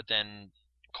inoffensive, but then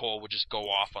Cole would just go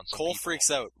off on some Cole people.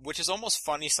 Freaks out, which is almost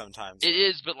funny sometimes. It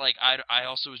is, but like I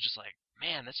also was just like,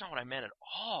 man, that's not what I meant at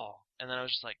all. And then I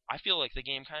was just like, I feel like the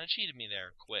game kind of cheated me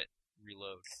there. Quit,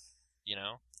 reload,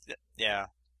 Yeah,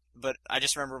 but I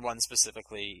just remember one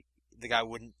specifically. The guy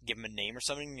wouldn't give him a name or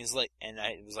something. He's like, and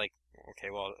I was like, okay,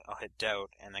 well, I'll hit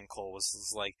doubt. And then Cole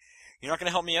was like, you're not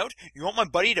gonna help me out? You want my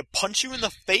buddy to punch you in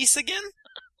the face again?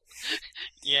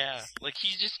 Yeah, like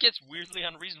he just gets weirdly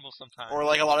unreasonable sometimes. Or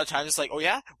like a lot of times it's like, oh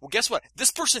yeah? Well guess what? This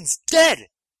person's dead!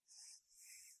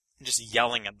 And just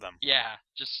yelling at them. Yeah,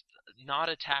 just not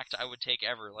a tact I would take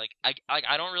ever. Like I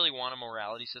don't really want a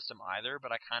morality system either,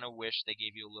 but I kind of wish they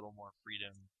gave you a little more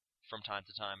freedom from time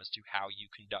to time as to how you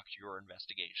conduct your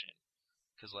investigation.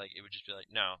 Because like it would just be like,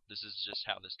 no, this is just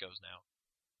how this goes now.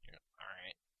 All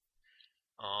right.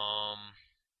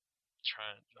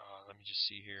 Let me just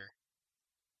see here.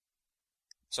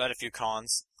 So I had a few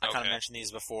cons. I kind of Okay. mentioned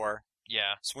these before.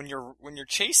 Yeah. So when you're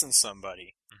chasing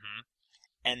somebody, Mhm.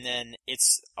 and then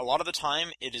it's a lot of the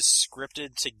time it is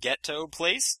scripted to get to a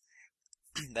place,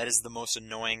 that is the most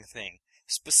annoying thing.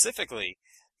 Specifically,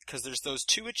 because there's those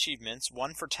two achievements,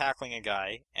 one for tackling a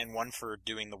guy and one for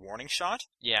doing the warning shot.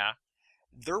 Yeah.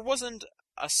 There wasn't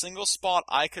a single spot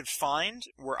I could find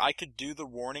where I could do the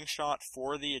warning shot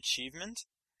for the achievement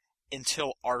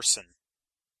until arson.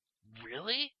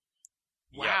 Really?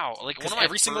 Yeah. Wow. Like Because one of my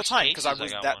every single first time, because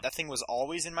cases that thing was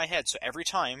always in my head. So every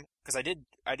time, because I did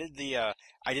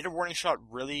a warning shot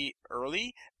really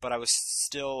early, but I was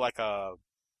still like a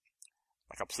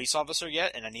police officer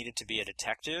yet, and I needed to be a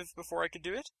detective before I could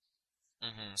do it.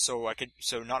 Mhm.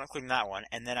 So not including that one,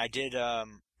 and then I did a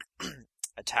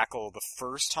tackle the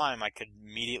first time I could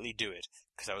immediately do it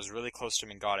because I was really close to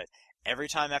him and got it. Every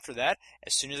time after that,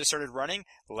 as soon as I started running,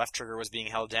 the left trigger was being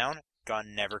held down.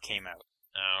 Gun never came out.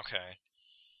 Oh, okay.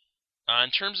 In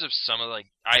terms of some of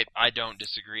I don't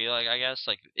disagree. Like I guess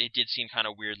like it did seem kind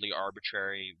of weirdly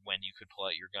arbitrary when you could pull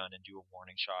out your gun and do a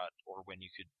warning shot, or when you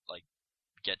could like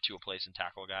get to a place and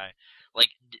tackle a guy. Like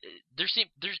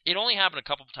it only happened a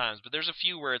couple of times, but there's a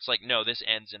few where it's like, no, this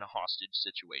ends in a hostage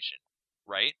situation,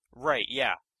 right? Right,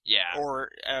 yeah. Yeah.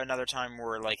 Or another time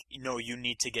where, like, no, you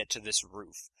need to get to this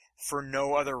roof. For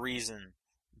no other reason,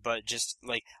 but just,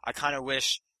 like, I kind of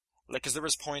wish, like, because there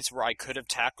was points where I could have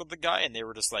tackled the guy, and they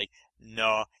were just like,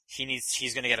 no,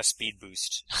 he's gonna get a speed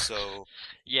boost, so...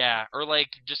 Yeah, or like,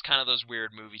 just kind of those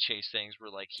weird movie chase things where,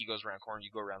 like, he goes around the corner,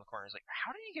 you go around the corner, he's like,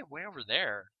 how did you get way over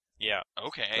there? Yeah.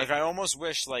 Okay. Like, I almost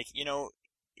wish, like,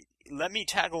 let me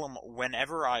tackle him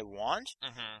whenever I want,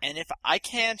 Mhm. and if I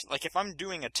can't, like, if I'm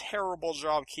doing a terrible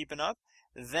job keeping up,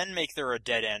 then make there a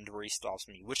dead end where he stops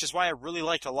me. Which is why I really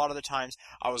liked a lot of the times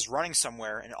I was running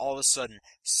somewhere, and all of a sudden,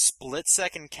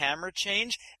 split-second camera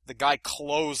change, the guy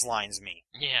clotheslines me.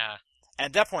 Yeah. And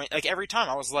at that point, like, every time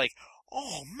I was like,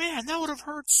 oh man, that would have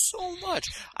hurt so much.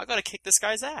 I gotta kick this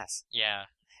guy's ass. Yeah.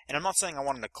 And I'm not saying I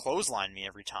want him to clothesline me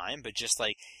every time, but just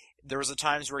like, there was a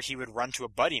times where he would run to a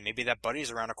buddy. Maybe that buddy's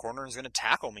around a corner and is going to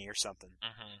tackle me or something.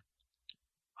 Mhm.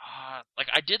 Like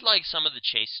I did like some of the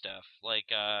chase stuff. Like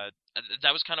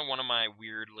that was kind of one of my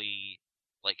weirdly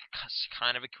like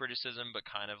kind of a criticism, but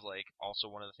kind of like also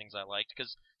one of the things I liked,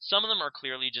 because some of them are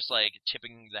clearly just like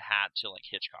tipping the hat to like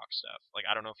Hitchcock stuff. Like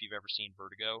I don't know if you've ever seen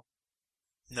Vertigo.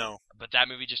 No. But that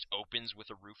movie just opens with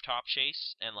a rooftop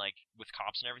chase and like with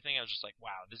cops and everything. I was just like,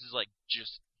 wow, this is like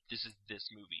this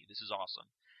movie. This is awesome.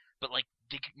 but like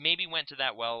they maybe went to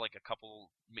that well like a couple,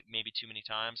 maybe too many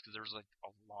times because there was like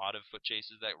a lot of foot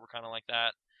chases that were kind of like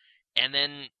that. And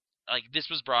then like this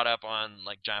was brought up on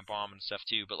like Giant Bomb and stuff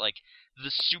too, but like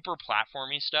the super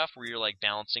platformy stuff where you're like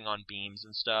balancing on beams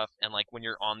and stuff, and like when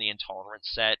you're on the Intolerance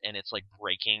set and it's like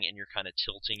breaking and you're kind of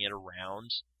tilting it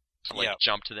around to like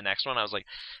jump to the next one, I was like,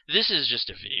 this is just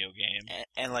a video game.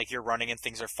 And like you're running and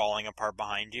things are falling apart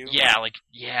behind you. Yeah, like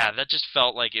that just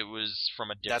felt like it was from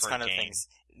a different That's kind of game. things.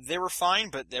 They were fine,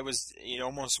 but it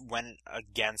almost went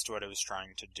against what it was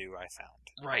trying to do, I found.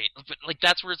 Right, but like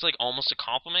that's where it's like almost a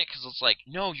compliment, because it's like,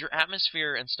 no, your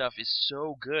atmosphere and stuff is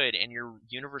so good and your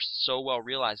universe is so well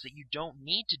realized that you don't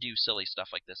need to do silly stuff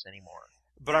like this anymore.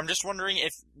 But I'm just wondering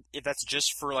if that's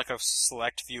just for like a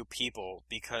select few people,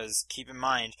 because keep in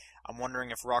mind, I'm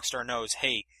wondering if Rockstar knows,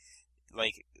 hey,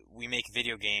 like we make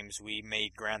video games, we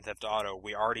made Grand Theft Auto,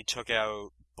 we already took out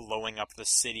blowing up the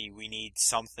city, we need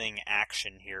something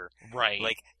action here. Right.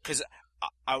 Like, because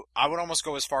I would almost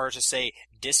go as far as to say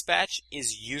Dispatch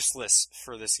is useless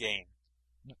for this game.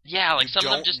 Yeah, like you some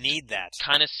of them just need that.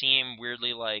 Kind of seem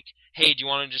weirdly like, hey, do you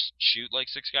want to just shoot like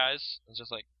 6 guys? It's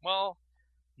just like, well,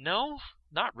 no,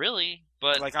 not really.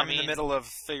 But like I'm in the middle of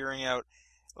figuring out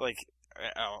like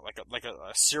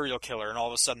a serial killer, and all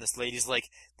of a sudden this lady's like,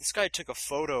 this guy took a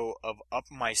photo of up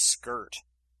my skirt,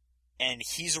 and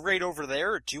he's right over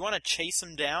there. Do you want to chase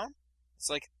him down? It's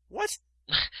like, what?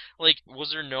 Like,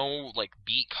 was there no, like,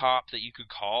 beat cop that you could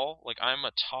call? Like, I'm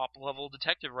a top-level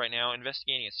detective right now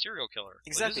investigating a serial killer.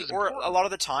 Exactly. Like, or a lot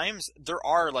of the times, there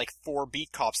are, like, 4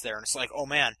 beat cops there, and it's like, oh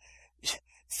man,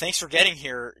 thanks for getting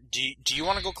here. Do you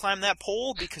want to go climb that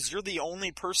pole? Because you're the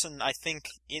only person, I think,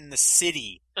 in the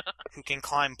city who can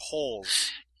climb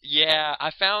poles. Yeah,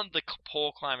 I found the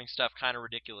pole climbing stuff kind of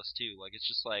ridiculous, too. Like, it's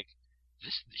just like,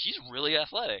 he's really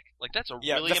athletic. Like, that's a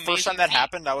really amazing the first time that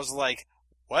happened, I was like,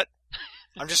 what?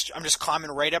 I'm just climbing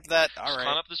right up that. All right.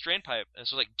 Climb up this drain pipe, and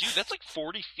so like, dude, that's like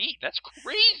 40 feet. That's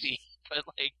crazy. But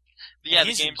like, yeah,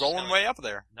 he's the game's going way up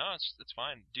there. No, it's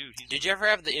fine, dude. Did you ever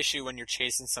have the issue when you're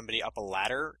chasing somebody up a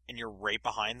ladder and you're right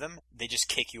behind them? They just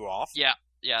kick you off. Yeah.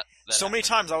 So many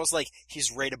times I was like, he's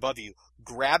right above you.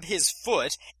 Grab his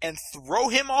foot and throw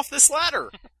him off this ladder.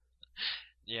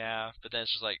 Yeah, but then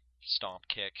it's just like stomp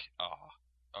kick.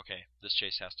 Oh, okay. This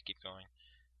chase has to keep going.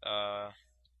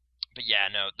 But yeah,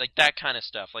 no, like that kind of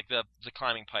stuff, like the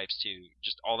climbing pipes too,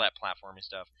 just all that platforming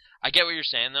stuff. I get what you're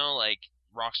saying though, like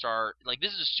Rockstar, like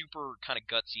this is a super kind of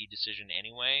gutsy decision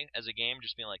anyway as a game,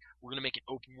 just being like, we're gonna make an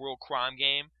open world crime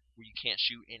game where you can't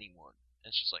shoot anyone. And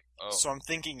it's just like, oh. So I'm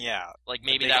thinking, like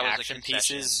maybe that was action a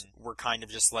concession. Pieces were kind of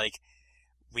just like,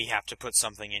 we have to put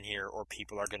something in here or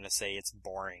people are going to say it's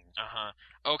boring.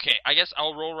 Okay, I guess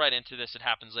I'll roll right into this. It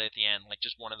happens late at the end, like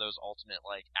just one of those ultimate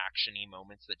like action-y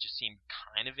moments that just seemed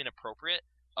kind of inappropriate.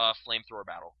 Flamethrower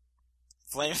battle.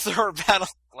 Flamethrower battle?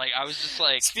 Like, I was just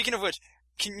like... Speaking of which,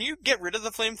 can you get rid of the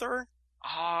flamethrower?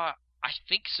 I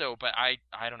think so, but I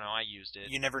don't know, I used it.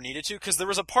 You never needed to? Because there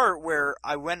was a part where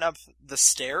I went up the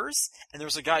stairs, and there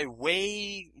was a guy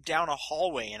way down a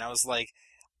hallway, and I was like,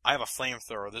 I have a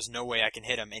flamethrower. There's no way I can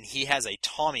hit him. And he has a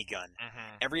Tommy gun.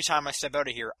 Mm-hmm. Every time I step out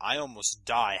of here, I almost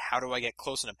die. How do I get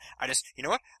close to him? You know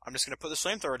what? I'm just going to put this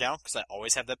flamethrower down because I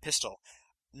always have that pistol.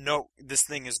 No, this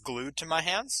thing is glued to my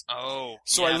hands. Oh.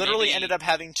 So I literally ended up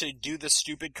having to do the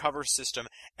stupid cover system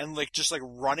and just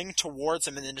running towards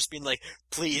him and then just being like,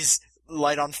 please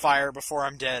light on fire before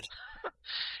I'm dead.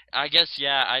 I guess,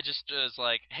 yeah, I just was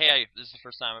like, hey, this is the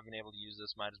first time I've been able to use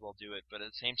this, might as well do it. But at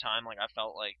the same time, like, I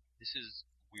felt like this is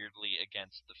weirdly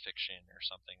against the fiction or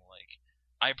something. Like,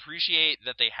 I appreciate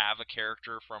that they have a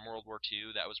character from World War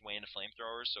II that was way into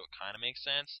flamethrowers, so it kind of makes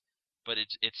sense, but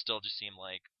it still just seemed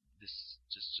like this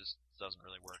just doesn't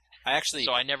really work.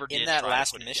 So I never did in that try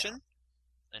last to put mission,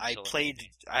 I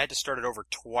had to start it over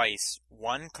twice.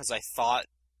 One, because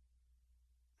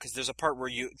there's a part where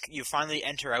you finally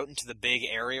enter out into the big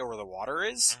area where the water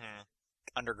is. Mm-hmm.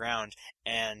 Underground,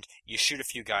 and you shoot a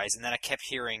few guys, and then I kept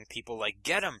hearing people like,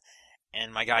 get him!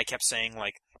 And my guy kept saying,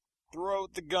 like, throw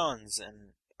out the guns, and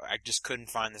I just couldn't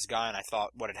find this guy, and I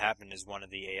thought what had happened is one of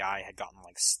the AI had gotten,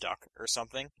 like, stuck or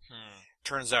something.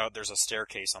 Turns out there's a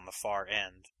staircase on the far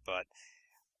end, but...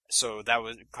 So that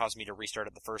caused me to restart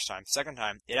it the first time. Second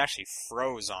time, it actually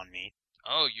froze on me.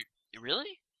 Oh, you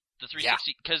really? The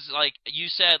 360? Because, like, you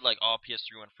said, like, oh,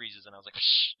 PS3 one freezes, and I was like,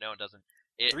 shh, no, it doesn't.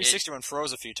 361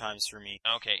 froze a few times for me.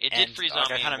 Okay, it did freeze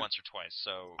on me once or twice,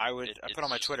 so... I put on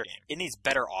my Twitter, it needs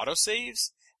better autosaves,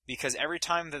 because every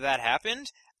time that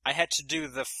happened, I had to do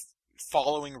the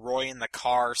following Roy in the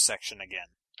car section again.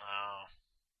 Oh,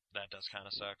 that does kind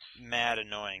of suck. Mad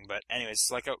annoying, but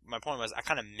anyways, my point was, I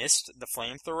kind of missed the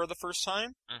flamethrower the first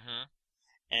time,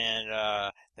 and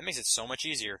that makes it so much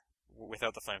easier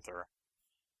without the flamethrower.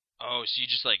 Oh, so you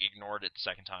just like ignored it the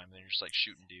second time, and then you're just like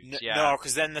shooting dudes. No,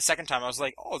 because then the second time I was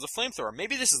like, oh, it's a flamethrower.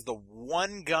 Maybe this is the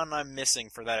one gun I'm missing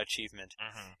for that achievement.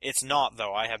 Mm-hmm. It's not,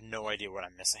 though. I have no idea what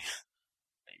I'm missing.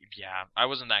 Yeah, I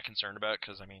wasn't that concerned about it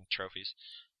because, I mean, trophies.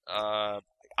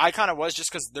 I kind of was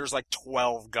just because there's like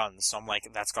 12 guns, so I'm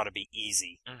like, that's got to be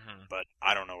easy. Mm-hmm. But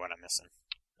I don't know what I'm missing.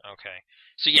 Okay.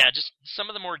 So yeah, just some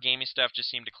of the more gamey stuff just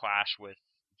seemed to clash with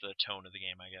the tone of the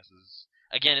game, I guess.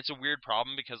 Again, it's a weird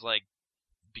problem because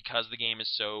the game is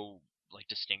so like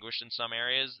distinguished in some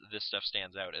areas, this stuff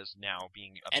stands out as now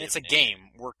being a and it's a issue. game.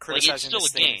 We're criticizing it's this still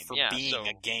a thing game, for yeah, being so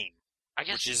a game, I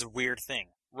guess, which is a weird thing.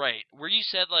 Right. Where you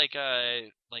said like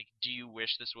do you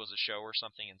wish this was a show or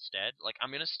something instead? Like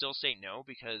I'm gonna still say no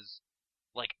because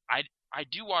like I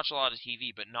do watch a lot of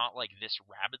TV, but not like this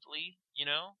rabidly, you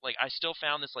know? Like I still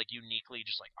found this like uniquely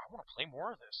just like I want to play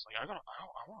more of this. Like I want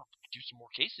to do some more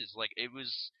cases. Like it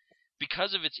was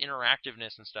because of its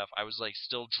interactiveness and stuff, I was like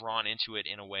still drawn into it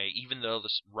in a way, even though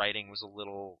the writing was a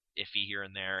little iffy here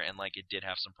and there, and like it did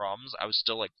have some problems. I was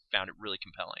still like found it really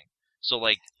compelling. So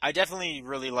like, I definitely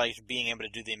really liked being able to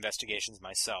do the investigations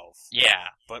myself.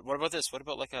 yeah. But what about this? What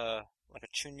about like a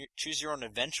choose your own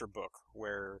adventure book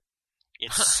where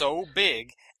it's so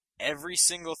big, every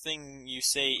single thing you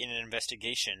say in an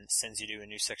investigation sends you to a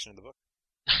new section of the book?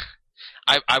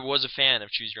 I was a fan of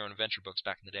choose your own adventure books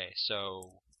back in the day,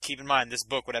 so keep in mind, this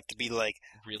book would have to be like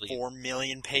really 4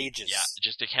 million pages. Yeah, it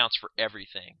just accounts for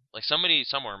everything. Like somebody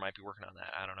somewhere might be working on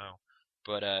that. I don't know,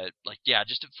 but like yeah,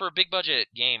 just for a big budget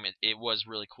game, it was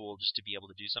really cool just to be able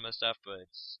to do some of the stuff. But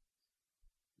it's,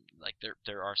 like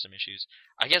there are some issues.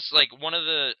 I guess like one of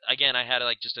the again, I had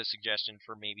like just a suggestion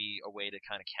for maybe a way to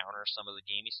kind of counter some of the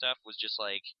gamey stuff was just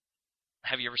like,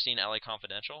 have you ever seen LA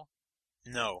Confidential?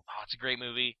 No. Oh, it's a great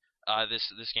movie.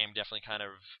 This game definitely kind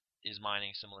of is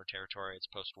mining similar territory. It's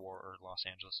post-war or Los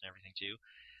Angeles and everything too.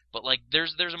 But like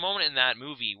there's a moment in that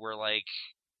movie where like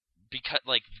because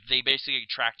like they basically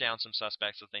track down some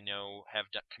suspects that they know have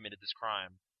committed this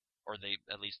crime, or they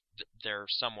at least they're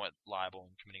somewhat liable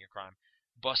in committing a crime.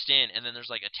 Bust in, and then there's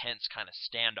like a tense kind of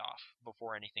standoff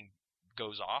before anything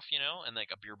goes off, you know, and like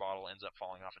a beer bottle ends up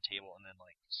falling off a table and then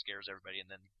like scares everybody,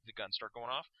 and then the guns start going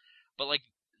off. But like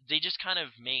they just kind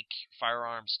of make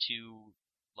firearms too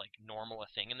like normal a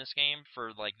thing in this game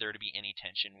for like there to be any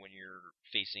tension when you're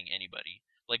facing anybody.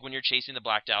 Like when you're chasing the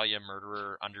Black Dahlia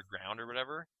murderer underground or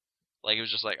whatever, like it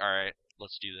was just like, all right,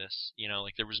 let's do this. You know,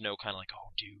 like there was no kind of like,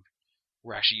 oh dude,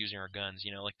 we're actually using our guns,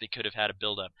 you know, like they could have had a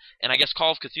build up. And I guess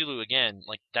Call of Cthulhu again,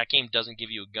 like that game doesn't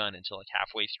give you a gun until like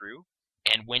halfway through,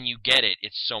 and when you get it,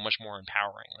 it's so much more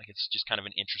empowering. Like it's just kind of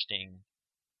an interesting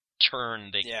turn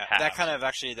they have. That kind of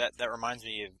actually that reminds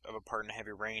me of a part in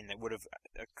Heavy Rain that would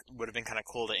have been kind of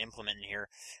cool to implement in here.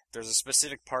 There's a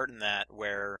specific part in that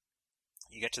where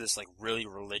you get to this like really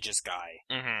religious guy,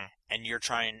 and you're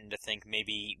trying to think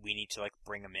maybe we need to like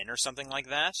bring him in or something like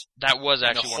that. That was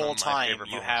actually the whole one of my time favorite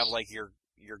you moments. have like your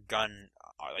gun,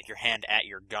 like your hand at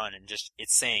your gun, and just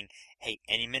it's saying, "Hey,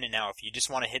 any minute now, if you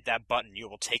just want to hit that button, you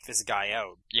will take this guy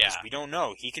out." Yeah, 'cause we don't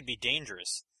know; he could be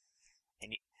dangerous.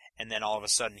 And then all of a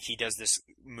sudden he does this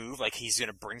move, like he's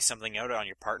gonna bring something out on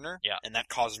your partner. Yeah. And that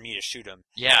causes me to shoot him.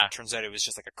 Yeah. It turns out it was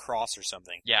just like a cross or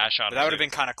something. Yeah, I shot him. But that would have been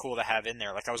kind of cool to have in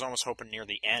there. Like I was almost hoping near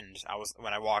the end.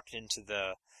 When I walked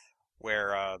into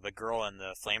where the girl and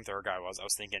the flamethrower guy was, I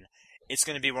was thinking it's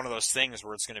gonna be one of those things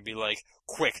where it's gonna be like,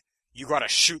 quick, you gotta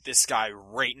shoot this guy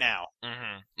right now.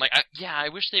 Like, I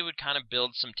wish they would kind of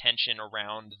build some tension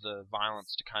around the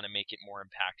violence to kind of make it more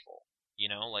impactful. You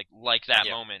know, like that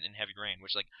moment in Heavy Rain,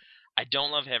 which like I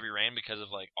don't love Heavy Rain because of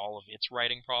like all of its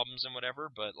writing problems and whatever,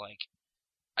 but like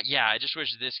yeah, I just wish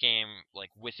this game,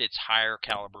 like with its higher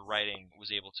caliber writing,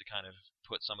 was able to kind of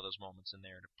put some of those moments in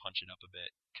there to punch it up a bit,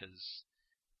 because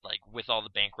like with all the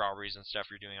bank robberies and stuff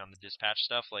you're doing on the dispatch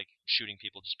stuff, like shooting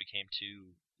people just became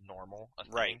too normal a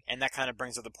thing. Right, and that kind of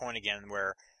brings up the point again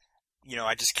where, you know,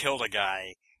 I just killed a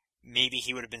guy. Maybe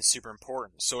he would have been super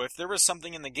important. So if there was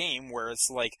something in the game where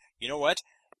it's like, you know what,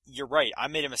 you're right, I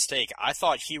made a mistake. I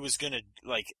thought he was gonna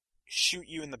like shoot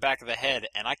you in the back of the head,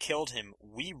 and I killed him.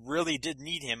 We really did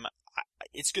need him.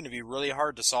 It's going to be really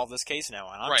hard to solve this case now,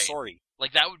 and I'm sorry.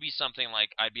 Like that would be something like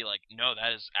I'd be like, no,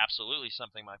 that is absolutely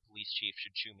something my police chief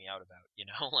should chew me out about. You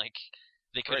know, like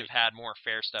they could have had more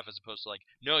fair stuff as opposed to like,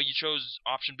 no, you chose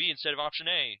option B instead of option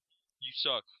A. You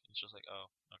suck. It's just like, oh,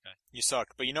 okay. You suck.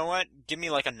 But you know what? Give me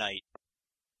like a night,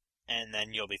 and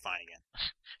then you'll be fine again.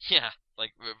 Yeah,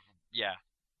 like yeah.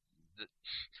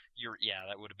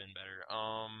 That would have been better.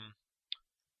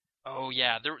 Oh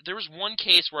yeah, there was one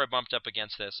case where I bumped up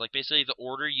against this. Like basically, the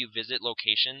order you visit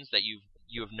locations that you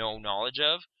you have no knowledge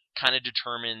of kind of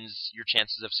determines your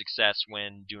chances of success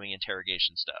when doing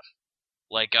interrogation stuff.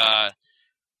 Like,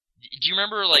 do you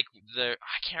remember, like, I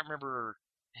can't remember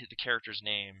the character's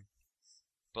name,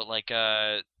 but, like,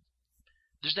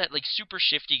 there's that, like, super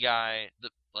shifty guy,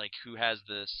 who has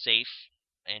the safe,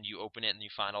 and you open it and you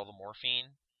find all the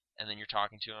morphine, and then you're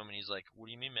talking to him, and he's like, what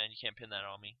do you mean, man? You can't pin that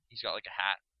on me. He's got, like, a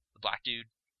hat, the black dude,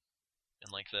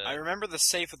 and, like, I remember the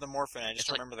safe with the morphine, I just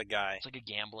don't remember the guy. It's like a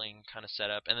gambling kind of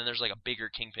setup, and then there's, like, a bigger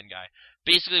Kingpin guy.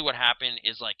 Basically what happened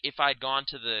is, like, if I'd gone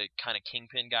to the kind of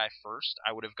Kingpin guy first,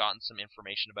 I would have gotten some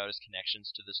information about his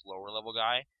connections to this lower-level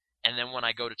guy, and then when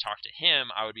I go to talk to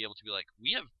him, I would be able to be like,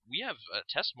 we have a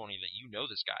testimony that you know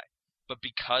this guy. But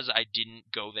because I didn't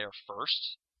go there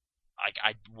first,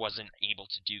 I wasn't able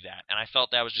to do that. And I felt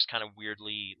that was just kind of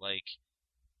weirdly, like,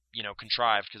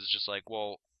 contrived, because it's just like,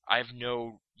 well, I have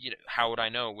no, how would I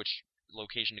know which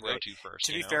location to go to first?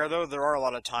 To be fair, though, there are a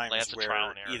lot of times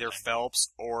where either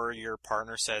Phelps or your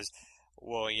partner says,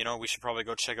 well, we should probably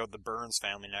go check out the Burns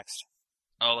family next.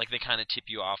 Oh, like they kind of tip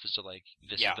you off as to, like,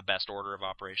 this is the best order of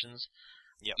operations?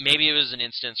 Yep. Maybe it was an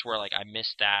instance where, like, I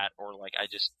missed that, or, like, I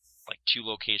just, like, 2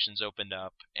 locations opened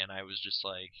up, and I was just,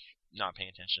 like, not paying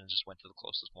attention and just went to the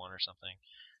closest one or something.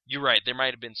 You're right, there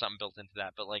might have been something built into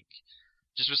that, but, like,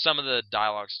 just with some of the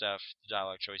dialogue stuff, the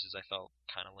dialogue choices, I felt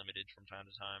kind of limited from time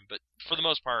to time. But for the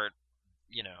most part,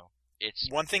 it's...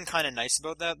 One thing kind of nice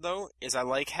about that, though, is I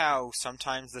like how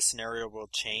sometimes the scenario will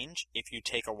change if you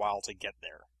take a while to get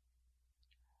there.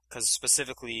 Because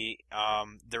specifically,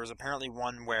 there was apparently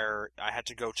one where I had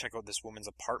to go check out this woman's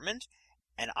apartment,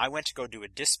 and I went to go do a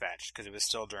dispatch, because it was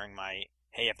still during my,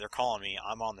 hey, if they're calling me,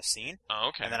 I'm on the scene. Oh,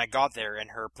 okay. And then I got there,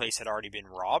 and her place had already been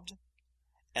robbed.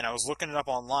 And I was looking it up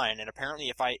online, and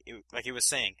apparently it was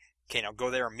saying, okay, now go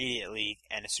there immediately,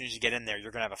 and as soon as you get in there,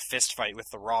 you're going to have a fist fight with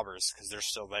the robbers, because they're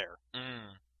still there.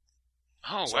 Mm.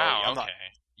 Oh, So, wow, I'm okay.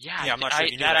 I'm not sure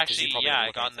if you knew that, actually, you probably I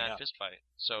didn't look got in anything that up. fist fight.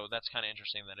 So that's kind of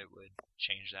interesting that it would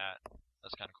change that.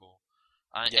 That's kind of cool.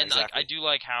 Yeah, and exactly. I do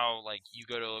like how, like, you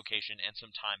go to a location and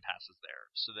some time passes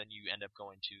there, so then you end up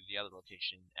going to the other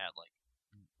location at, like,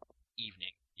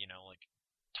 evening, like,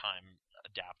 time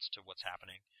adapts to what's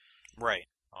happening. Right.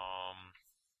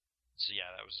 So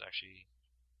yeah, that was actually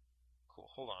cool.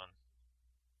 Hold on.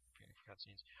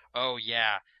 Cutscenes. Oh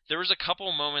yeah, there was a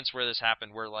couple moments where this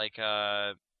happened where like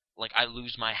I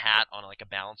lose my hat on, like, a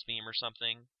balance beam or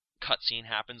something. Cutscene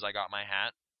happens. I got my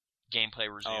hat. Gameplay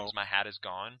resumes. Oh. My hat is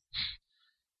gone.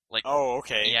 Like. Oh,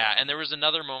 okay. Yeah, and there was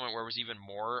another moment where it was even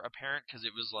more apparent, because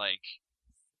it was like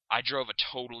I drove a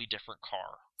totally different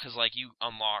car, because, like, you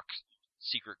unlock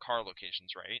secret car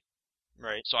locations, right?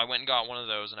 Right. So I went and got one of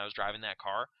those, and I was driving that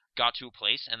car, got to a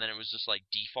place, and then it was just,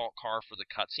 like, default car for the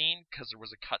cutscene, because there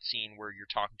was a cutscene where you're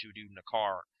talking to a dude in a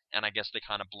car, and I guess they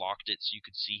kind of blocked it so you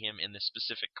could see him in this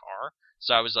specific car.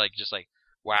 So I was, like, just like,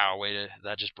 wow,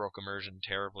 that just broke immersion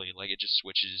terribly. Like, it just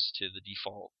switches to the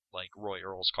default, like, Roy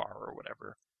Earl's car or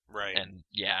whatever. Right. And,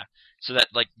 yeah, so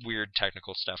that, like, weird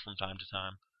technical stuff from time to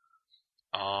time.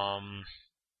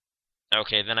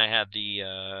 Okay, then I had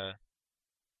the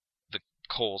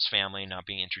Coles family not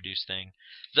being introduced thing.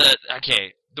 The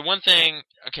one thing,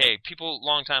 people,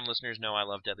 long-time listeners know I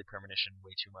love Deadly Premonition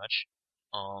way too much.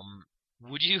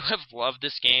 Would you have loved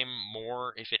this game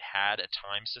more if it had a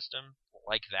time system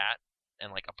like that,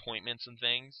 and, like, appointments and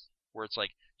things, where it's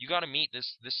like, you gotta meet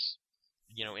this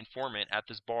informant at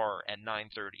this bar at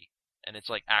 9:30, and it's,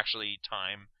 like, actually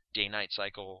time, day-night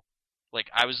cycle. Like,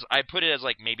 I put it as,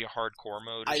 like, maybe a hardcore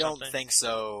mode or something. I don't think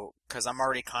so, because I'm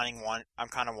already kind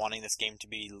of wanting this game to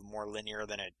be more linear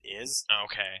than it is.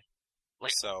 Okay.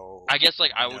 Like, so I guess,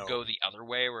 like, I would go the other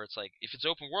way, where it's like, if it's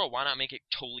open world, why not make it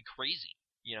totally crazy?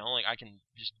 Like, I can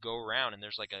just go around, and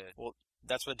there's, like, a... Well,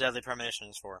 that's what Deadly Premonition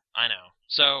is for. I know.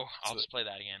 So, I'll just play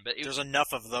that again. But there's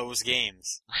enough of those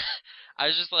games. I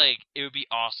was just like, it would be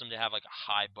awesome to have, like,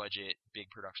 a high-budget,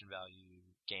 big production value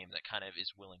game that kind of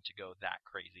is willing to go that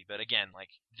crazy. But again, like,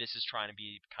 this is trying to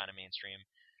be kind of mainstream.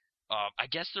 I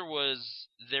guess there was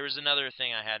another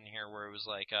thing I had in here where it was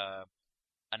like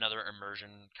another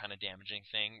immersion kind of damaging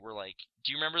thing, where, like,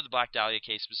 do you remember the Black Dahlia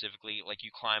case specifically? Like,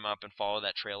 you climb up and follow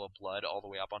that trail of blood all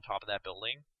the way up on top of that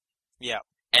building. Yeah.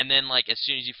 And then, like, as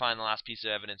soon as you find the last piece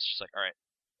of evidence, just like, all right,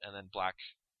 and then black,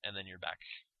 and then you're back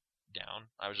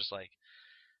down. I was just like,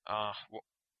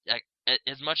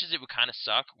 as much as it would kind of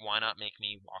suck, why not make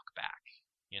me walk back?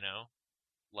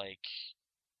 Like,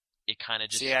 it kind of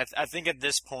just... See, I think at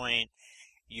this point,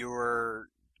 you're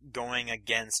going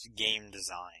against game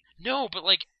design. No, but,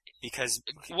 like... Because...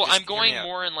 Well, I'm going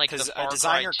more in, like, the Far Cry 2... Because a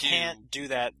designer can't do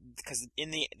that, because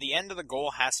in the end of the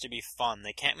goal has to be fun.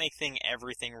 They can't make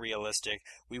everything realistic.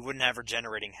 We wouldn't have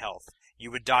regenerating health. You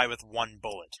would die with one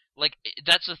bullet. Like,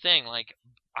 that's the thing. Like,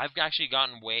 I've actually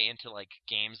gotten way into like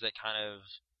games that kind of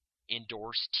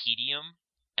endorse tedium,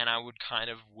 and I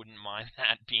wouldn't mind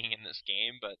that being in this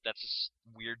game, but that's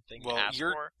a weird thing to ask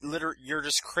for. You're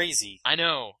just crazy. I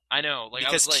know. Like,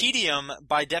 because tedium,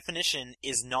 by definition,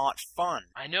 is not fun.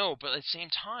 I know, but at the same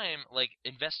time, like,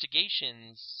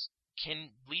 investigations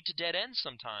can lead to dead ends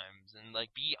sometimes, and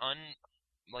like be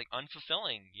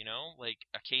unfulfilling. You know, like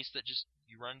a case that just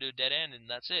you run to a dead end and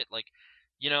that's it. Like,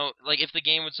 you know, like if the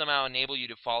game would somehow enable you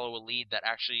to follow a lead that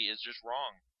actually is just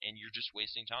wrong and you're just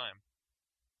wasting time.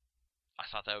 I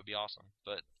thought that would be awesome,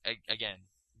 but again,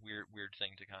 weird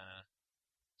thing to kind of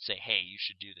say, hey, you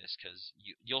should do this because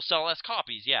you'll sell less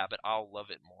copies, yeah, but I'll love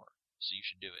it more, so you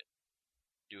should do it.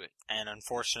 Do it. And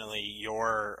unfortunately,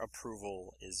 your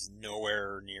approval is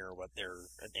nowhere near what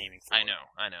they're aiming for. I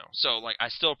know. So like, I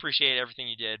still appreciate everything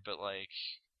you did, but like,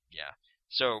 yeah.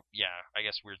 So yeah, I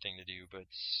guess weird thing to do, but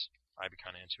I'd be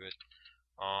kind of into it.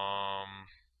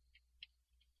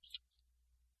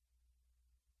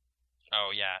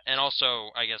 Oh yeah, and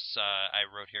also I guess I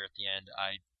wrote here at the end.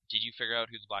 Did you figure out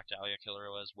who the Black Dahlia killer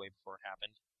was way before it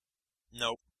happened?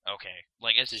 Nope. Okay,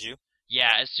 like did you?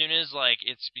 Yeah, as soon as like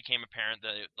it became apparent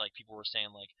that like people were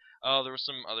saying like, oh, there was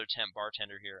some other temp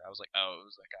bartender here, I was like, oh, it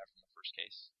was that guy from the first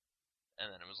case,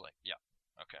 and then it was like, yeah,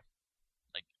 okay.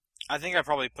 Like, I think I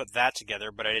probably put that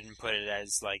together, but I didn't put it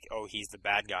as like, oh, he's the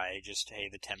bad guy. Just hey,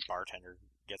 the temp bartender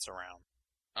gets around.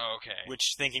 Oh, okay.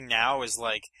 Which thinking now is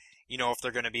like, you know, if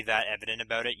they're going to be that evident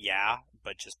about it, yeah,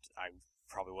 but just I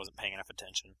probably wasn't paying enough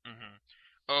attention. Mm-hmm.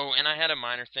 Oh, and I had a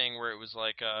minor thing where it was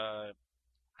like,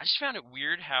 I just found it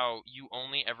weird how you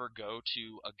only ever go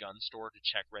to a gun store to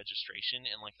check registration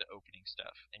in like the opening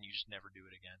stuff, and you just never do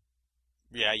it again.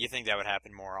 Yeah, you think that would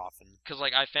happen more often? Because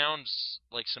like I found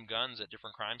like some guns at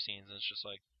different crime scenes, and it's just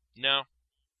like, no,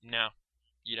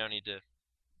 you don't need to.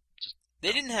 Just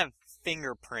they didn't have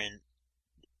fingerprint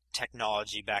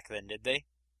technology back then, did they?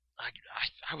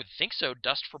 I would think so.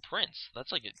 Dust for prints.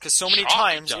 That's like because so many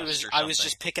times I was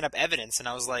just picking up evidence, and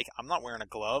I was like, I'm not wearing a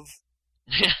glove.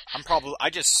 I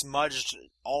just smudged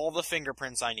all the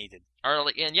fingerprints I needed. Or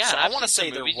like, and yeah, so I want to say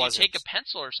there wasn't. You take a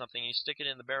pencil or something, you stick it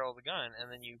in the barrel of the gun,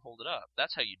 and then you hold it up.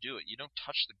 That's how you do it. You don't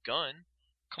touch the gun.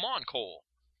 Come on, Cole.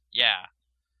 Yeah,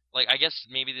 like I guess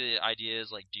maybe the idea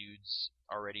is like dudes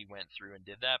already went through and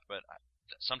did that, but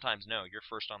sometimes no. You're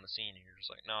first on the scene, and you're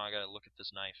just like, no, I gotta look at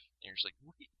this knife, and you're just like,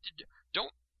 wait,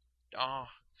 don't. Oh.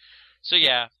 So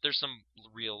yeah, there's some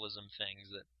realism things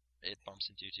that it bumps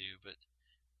into too, but.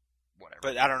 Whatever.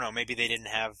 But I don't know. Maybe they didn't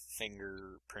have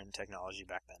fingerprint technology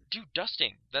back then. Dude,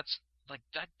 dusting. That's like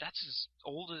that's as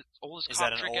oldest Is cop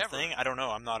that an trick old ever. thing? I don't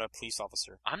know. I'm not a police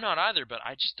officer. I'm not either, but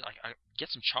I just I get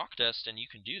some chalk dust and you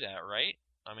can do that, right?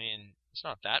 I mean, it's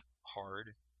not that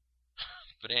hard.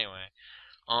 But anyway,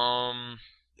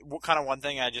 what kind of one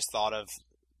thing I just thought of,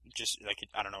 just like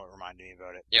I don't know, it reminded me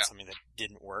about it. Yeah. Something that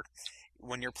didn't work.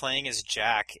 When you're playing as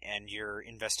Jack and you're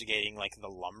investigating like the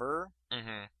lumber.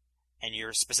 Mm-hmm. And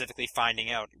you're specifically finding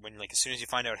out when, like, as soon as you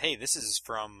find out, hey, this is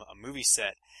from a movie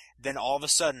set, then all of a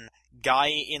sudden, guy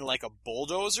in like a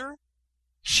bulldozer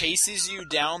chases you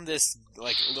down this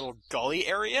like little gully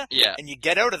area. Yeah. And you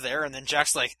get out of there, and then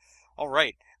Jack's like, all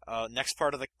right, next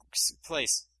part of the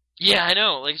place. Yeah, I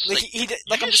know. Like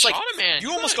I'm just like, man. You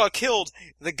almost got killed.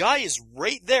 The guy is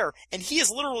right there, and he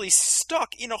is literally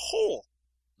stuck in a hole.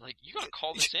 Like, you gotta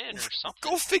call this in or something.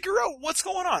 Go figure out what's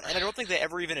going on. And I don't think they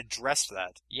ever even addressed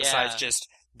that. Yeah. Besides just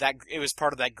that, it was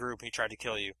part of that group. He tried to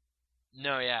kill you.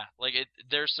 No, yeah. Like,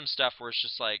 there's some stuff where it's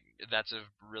just like, that's a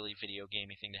really video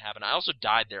gamey thing to happen. I also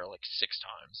died there like 6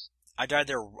 times. I died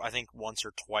there, I think, once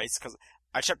or twice, because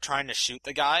I kept trying to shoot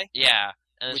the guy. Yeah.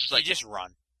 And it's just like, you just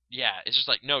run. Yeah, it's just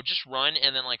like, no, just run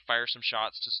and then like fire some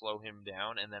shots to slow him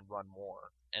down and then run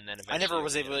more. And then eventually... I never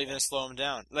was able to even slow him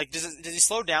down. Like, does he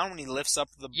slow down when he lifts up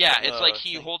the... Yeah, it's like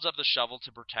he holds up the shovel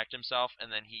to protect himself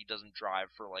and then he doesn't drive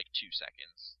for like 2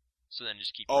 seconds. So then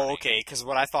just keep running. Oh, okay, because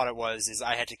what I thought it was is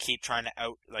I had to keep trying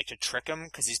to trick him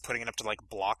because he's putting it up to like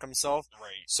block himself.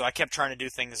 Right. So I kept trying to do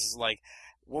things like,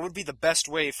 what would be the best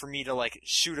way for me to like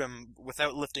shoot him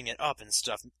without lifting it up and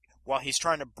stuff while he's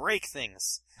trying to break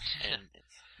things? And...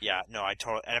 Yeah, no,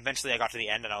 and eventually I got to the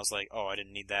end and I was like, oh, I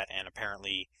didn't need that, and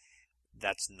apparently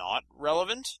that's not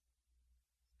relevant.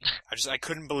 I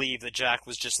couldn't believe that Jack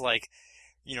was just like,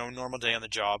 you know, normal day on the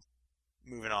job,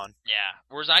 moving on. Yeah,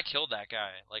 whereas I killed that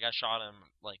guy. Like, I shot him,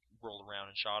 like, rolled around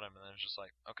and shot him, and then it was just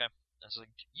like, okay. I was like,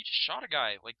 you just shot a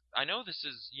guy. Like, I know this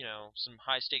is, you know, some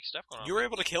high-stakes stuff going on. You were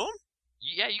able to kill him?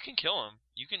 Yeah, you can kill him.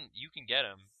 You can get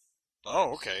him.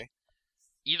 Oh, okay.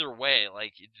 Either way,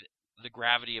 like... The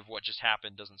gravity of what just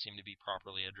happened doesn't seem to be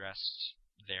properly addressed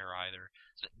there either.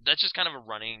 So that's just kind of a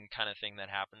running kind of thing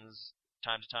that happens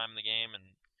time to time in the game.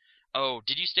 And oh,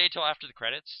 did you stay till after the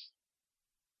credits?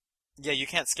 Yeah, you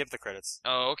can't skip the credits.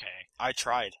 Oh, okay. I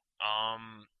tried.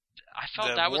 I felt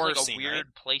The that was war like a scene, weird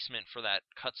right? placement for that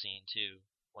cutscene too.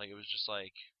 Like it was just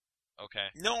like, okay.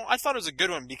 No, I thought it was a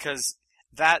good one because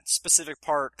that specific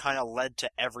part kind of led to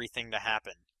everything to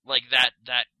happen. Like that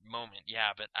moment,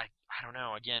 yeah. But I don't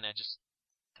know. Again,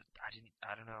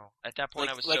 I don't know. At that point,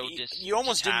 I was so you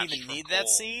almost didn't detached even from need Cole. that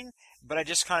scene, but I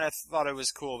just kind of thought it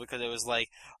was cool because it was like,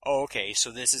 oh, okay,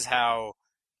 so this is how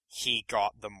he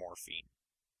got the morphine.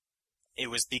 It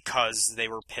was because they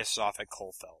were pissed off at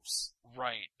Cole Phelps.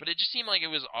 Right, but it just seemed like it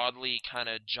was oddly kind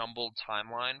of jumbled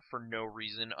timeline for no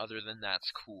reason other than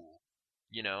that's cool.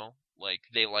 You know? Like,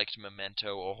 they liked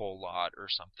Memento a whole lot or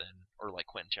something, or like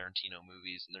Quentin Tarantino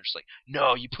movies, and they're just like,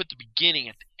 no, you put the beginning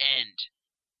at the end.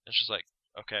 It's just like,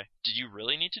 okay, did you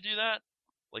really need to do that?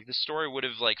 Like, the story would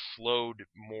have, like, flowed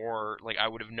more, like, I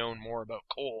would have known more about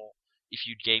Cole if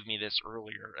you gave me this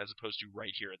earlier, as opposed to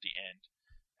right here at the end,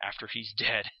 after he's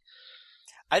dead.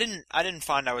 I didn't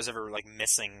find I was ever like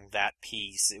missing that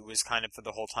piece. It was kind of for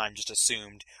the whole time just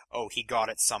assumed, oh, he got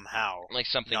it somehow. Like,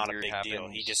 something Not a weird big happened. deal.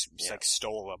 He just like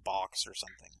stole a box or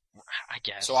something. I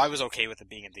guess. So I was okay with it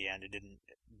being at the end. It didn't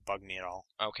bug me at all.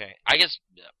 Okay. I guess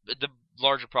the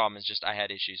larger problem is just I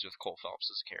had issues with Cole Phelps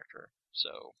as a character.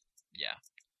 So, yeah.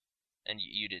 And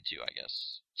you did too, I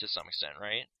guess, to some extent,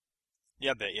 right?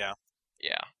 Yeah, yeah.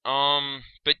 Yeah.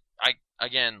 But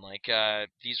again, like,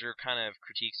 these are kind of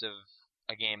critiques of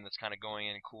a game that's kind of going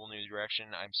in a cool new direction.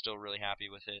 I'm still really happy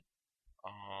with it.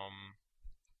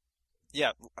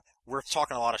 Yeah, we're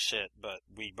talking a lot of shit, but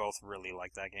we both really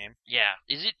like that game. Yeah.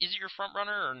 Is it your front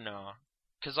runner or no?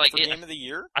 Because like for game of the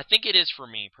year, I think it is for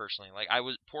me personally. Like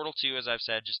Portal 2, as I've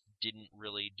said, just didn't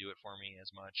really do it for me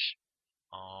as much.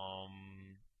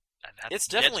 It's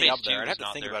definitely up there. I'd have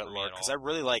to think about it more because I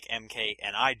really like MK,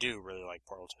 and I do really like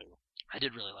Portal 2. I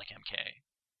did really like MK,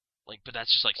 like, but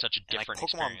that's just like such a different. And like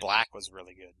Pokemon experience. Black was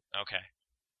really good. Okay.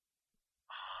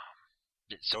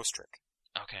 Ghost Trick.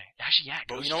 Okay, actually, yeah.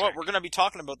 But you know what? We're gonna be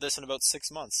talking about this in about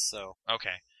 6 months, so.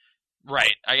 Okay.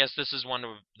 Right. I guess this is one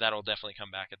that'll definitely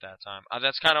come back at that time.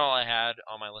 That's kind of all I had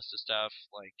on my list of stuff.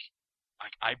 Like,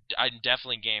 I'm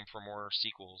definitely game for more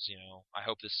sequels. You know, I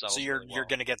hope this sells. So you're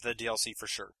gonna get the DLC for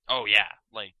sure. Oh yeah,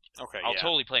 like okay, I'll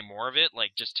totally play more of it,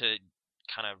 like just to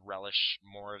kind of relish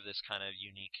more of this kind of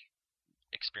unique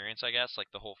experience. I guess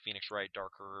like the whole Phoenix Wright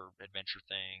darker adventure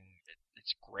thing.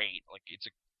 It's great. Like it's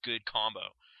a good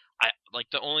combo. I like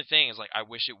the only thing is like I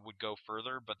wish it would go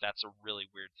further, but that's a really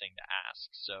weird thing to ask.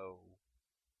 So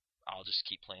I'll just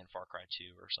keep playing Far Cry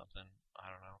 2 or something. I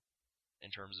don't know. In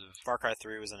terms of Far Cry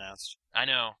 3 was announced. I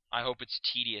know. I hope it's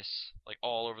tedious, like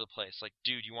all over the place. Like,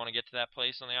 dude, you want to get to that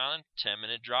place on the island?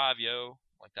 10-minute drive, yo.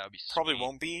 Like that would be sweet. Probably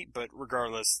won't be, but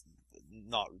regardless,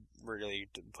 not really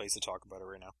the place to talk about it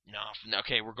right now. No,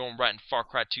 okay, we're going right in Far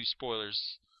Cry 2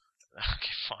 spoilers.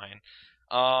 Okay, fine.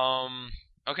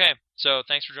 Okay, so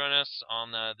thanks for joining us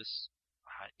on this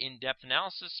in-depth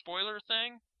analysis spoiler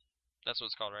thing. That's what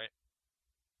it's called, right?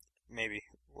 Maybe.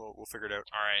 We'll figure it out.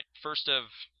 All right. First of,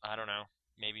 I don't know,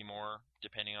 maybe more,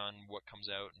 depending on what comes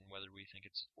out and whether we think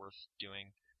it's worth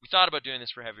doing. We thought about doing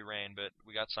this for Heavy Rain, but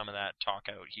we got some of that talk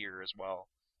out here as well,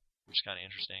 which is kind of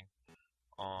interesting.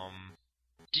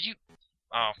 Did you?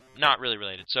 Oh, not really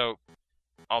related. So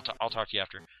I'll talk to you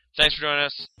after. Thanks for joining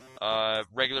us.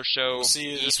 Regular show. We'll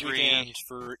see you E3, this weekend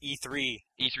for E3.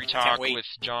 E3 talk with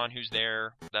John, who's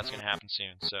there. That's going to happen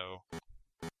soon. So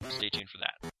stay tuned for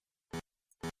that.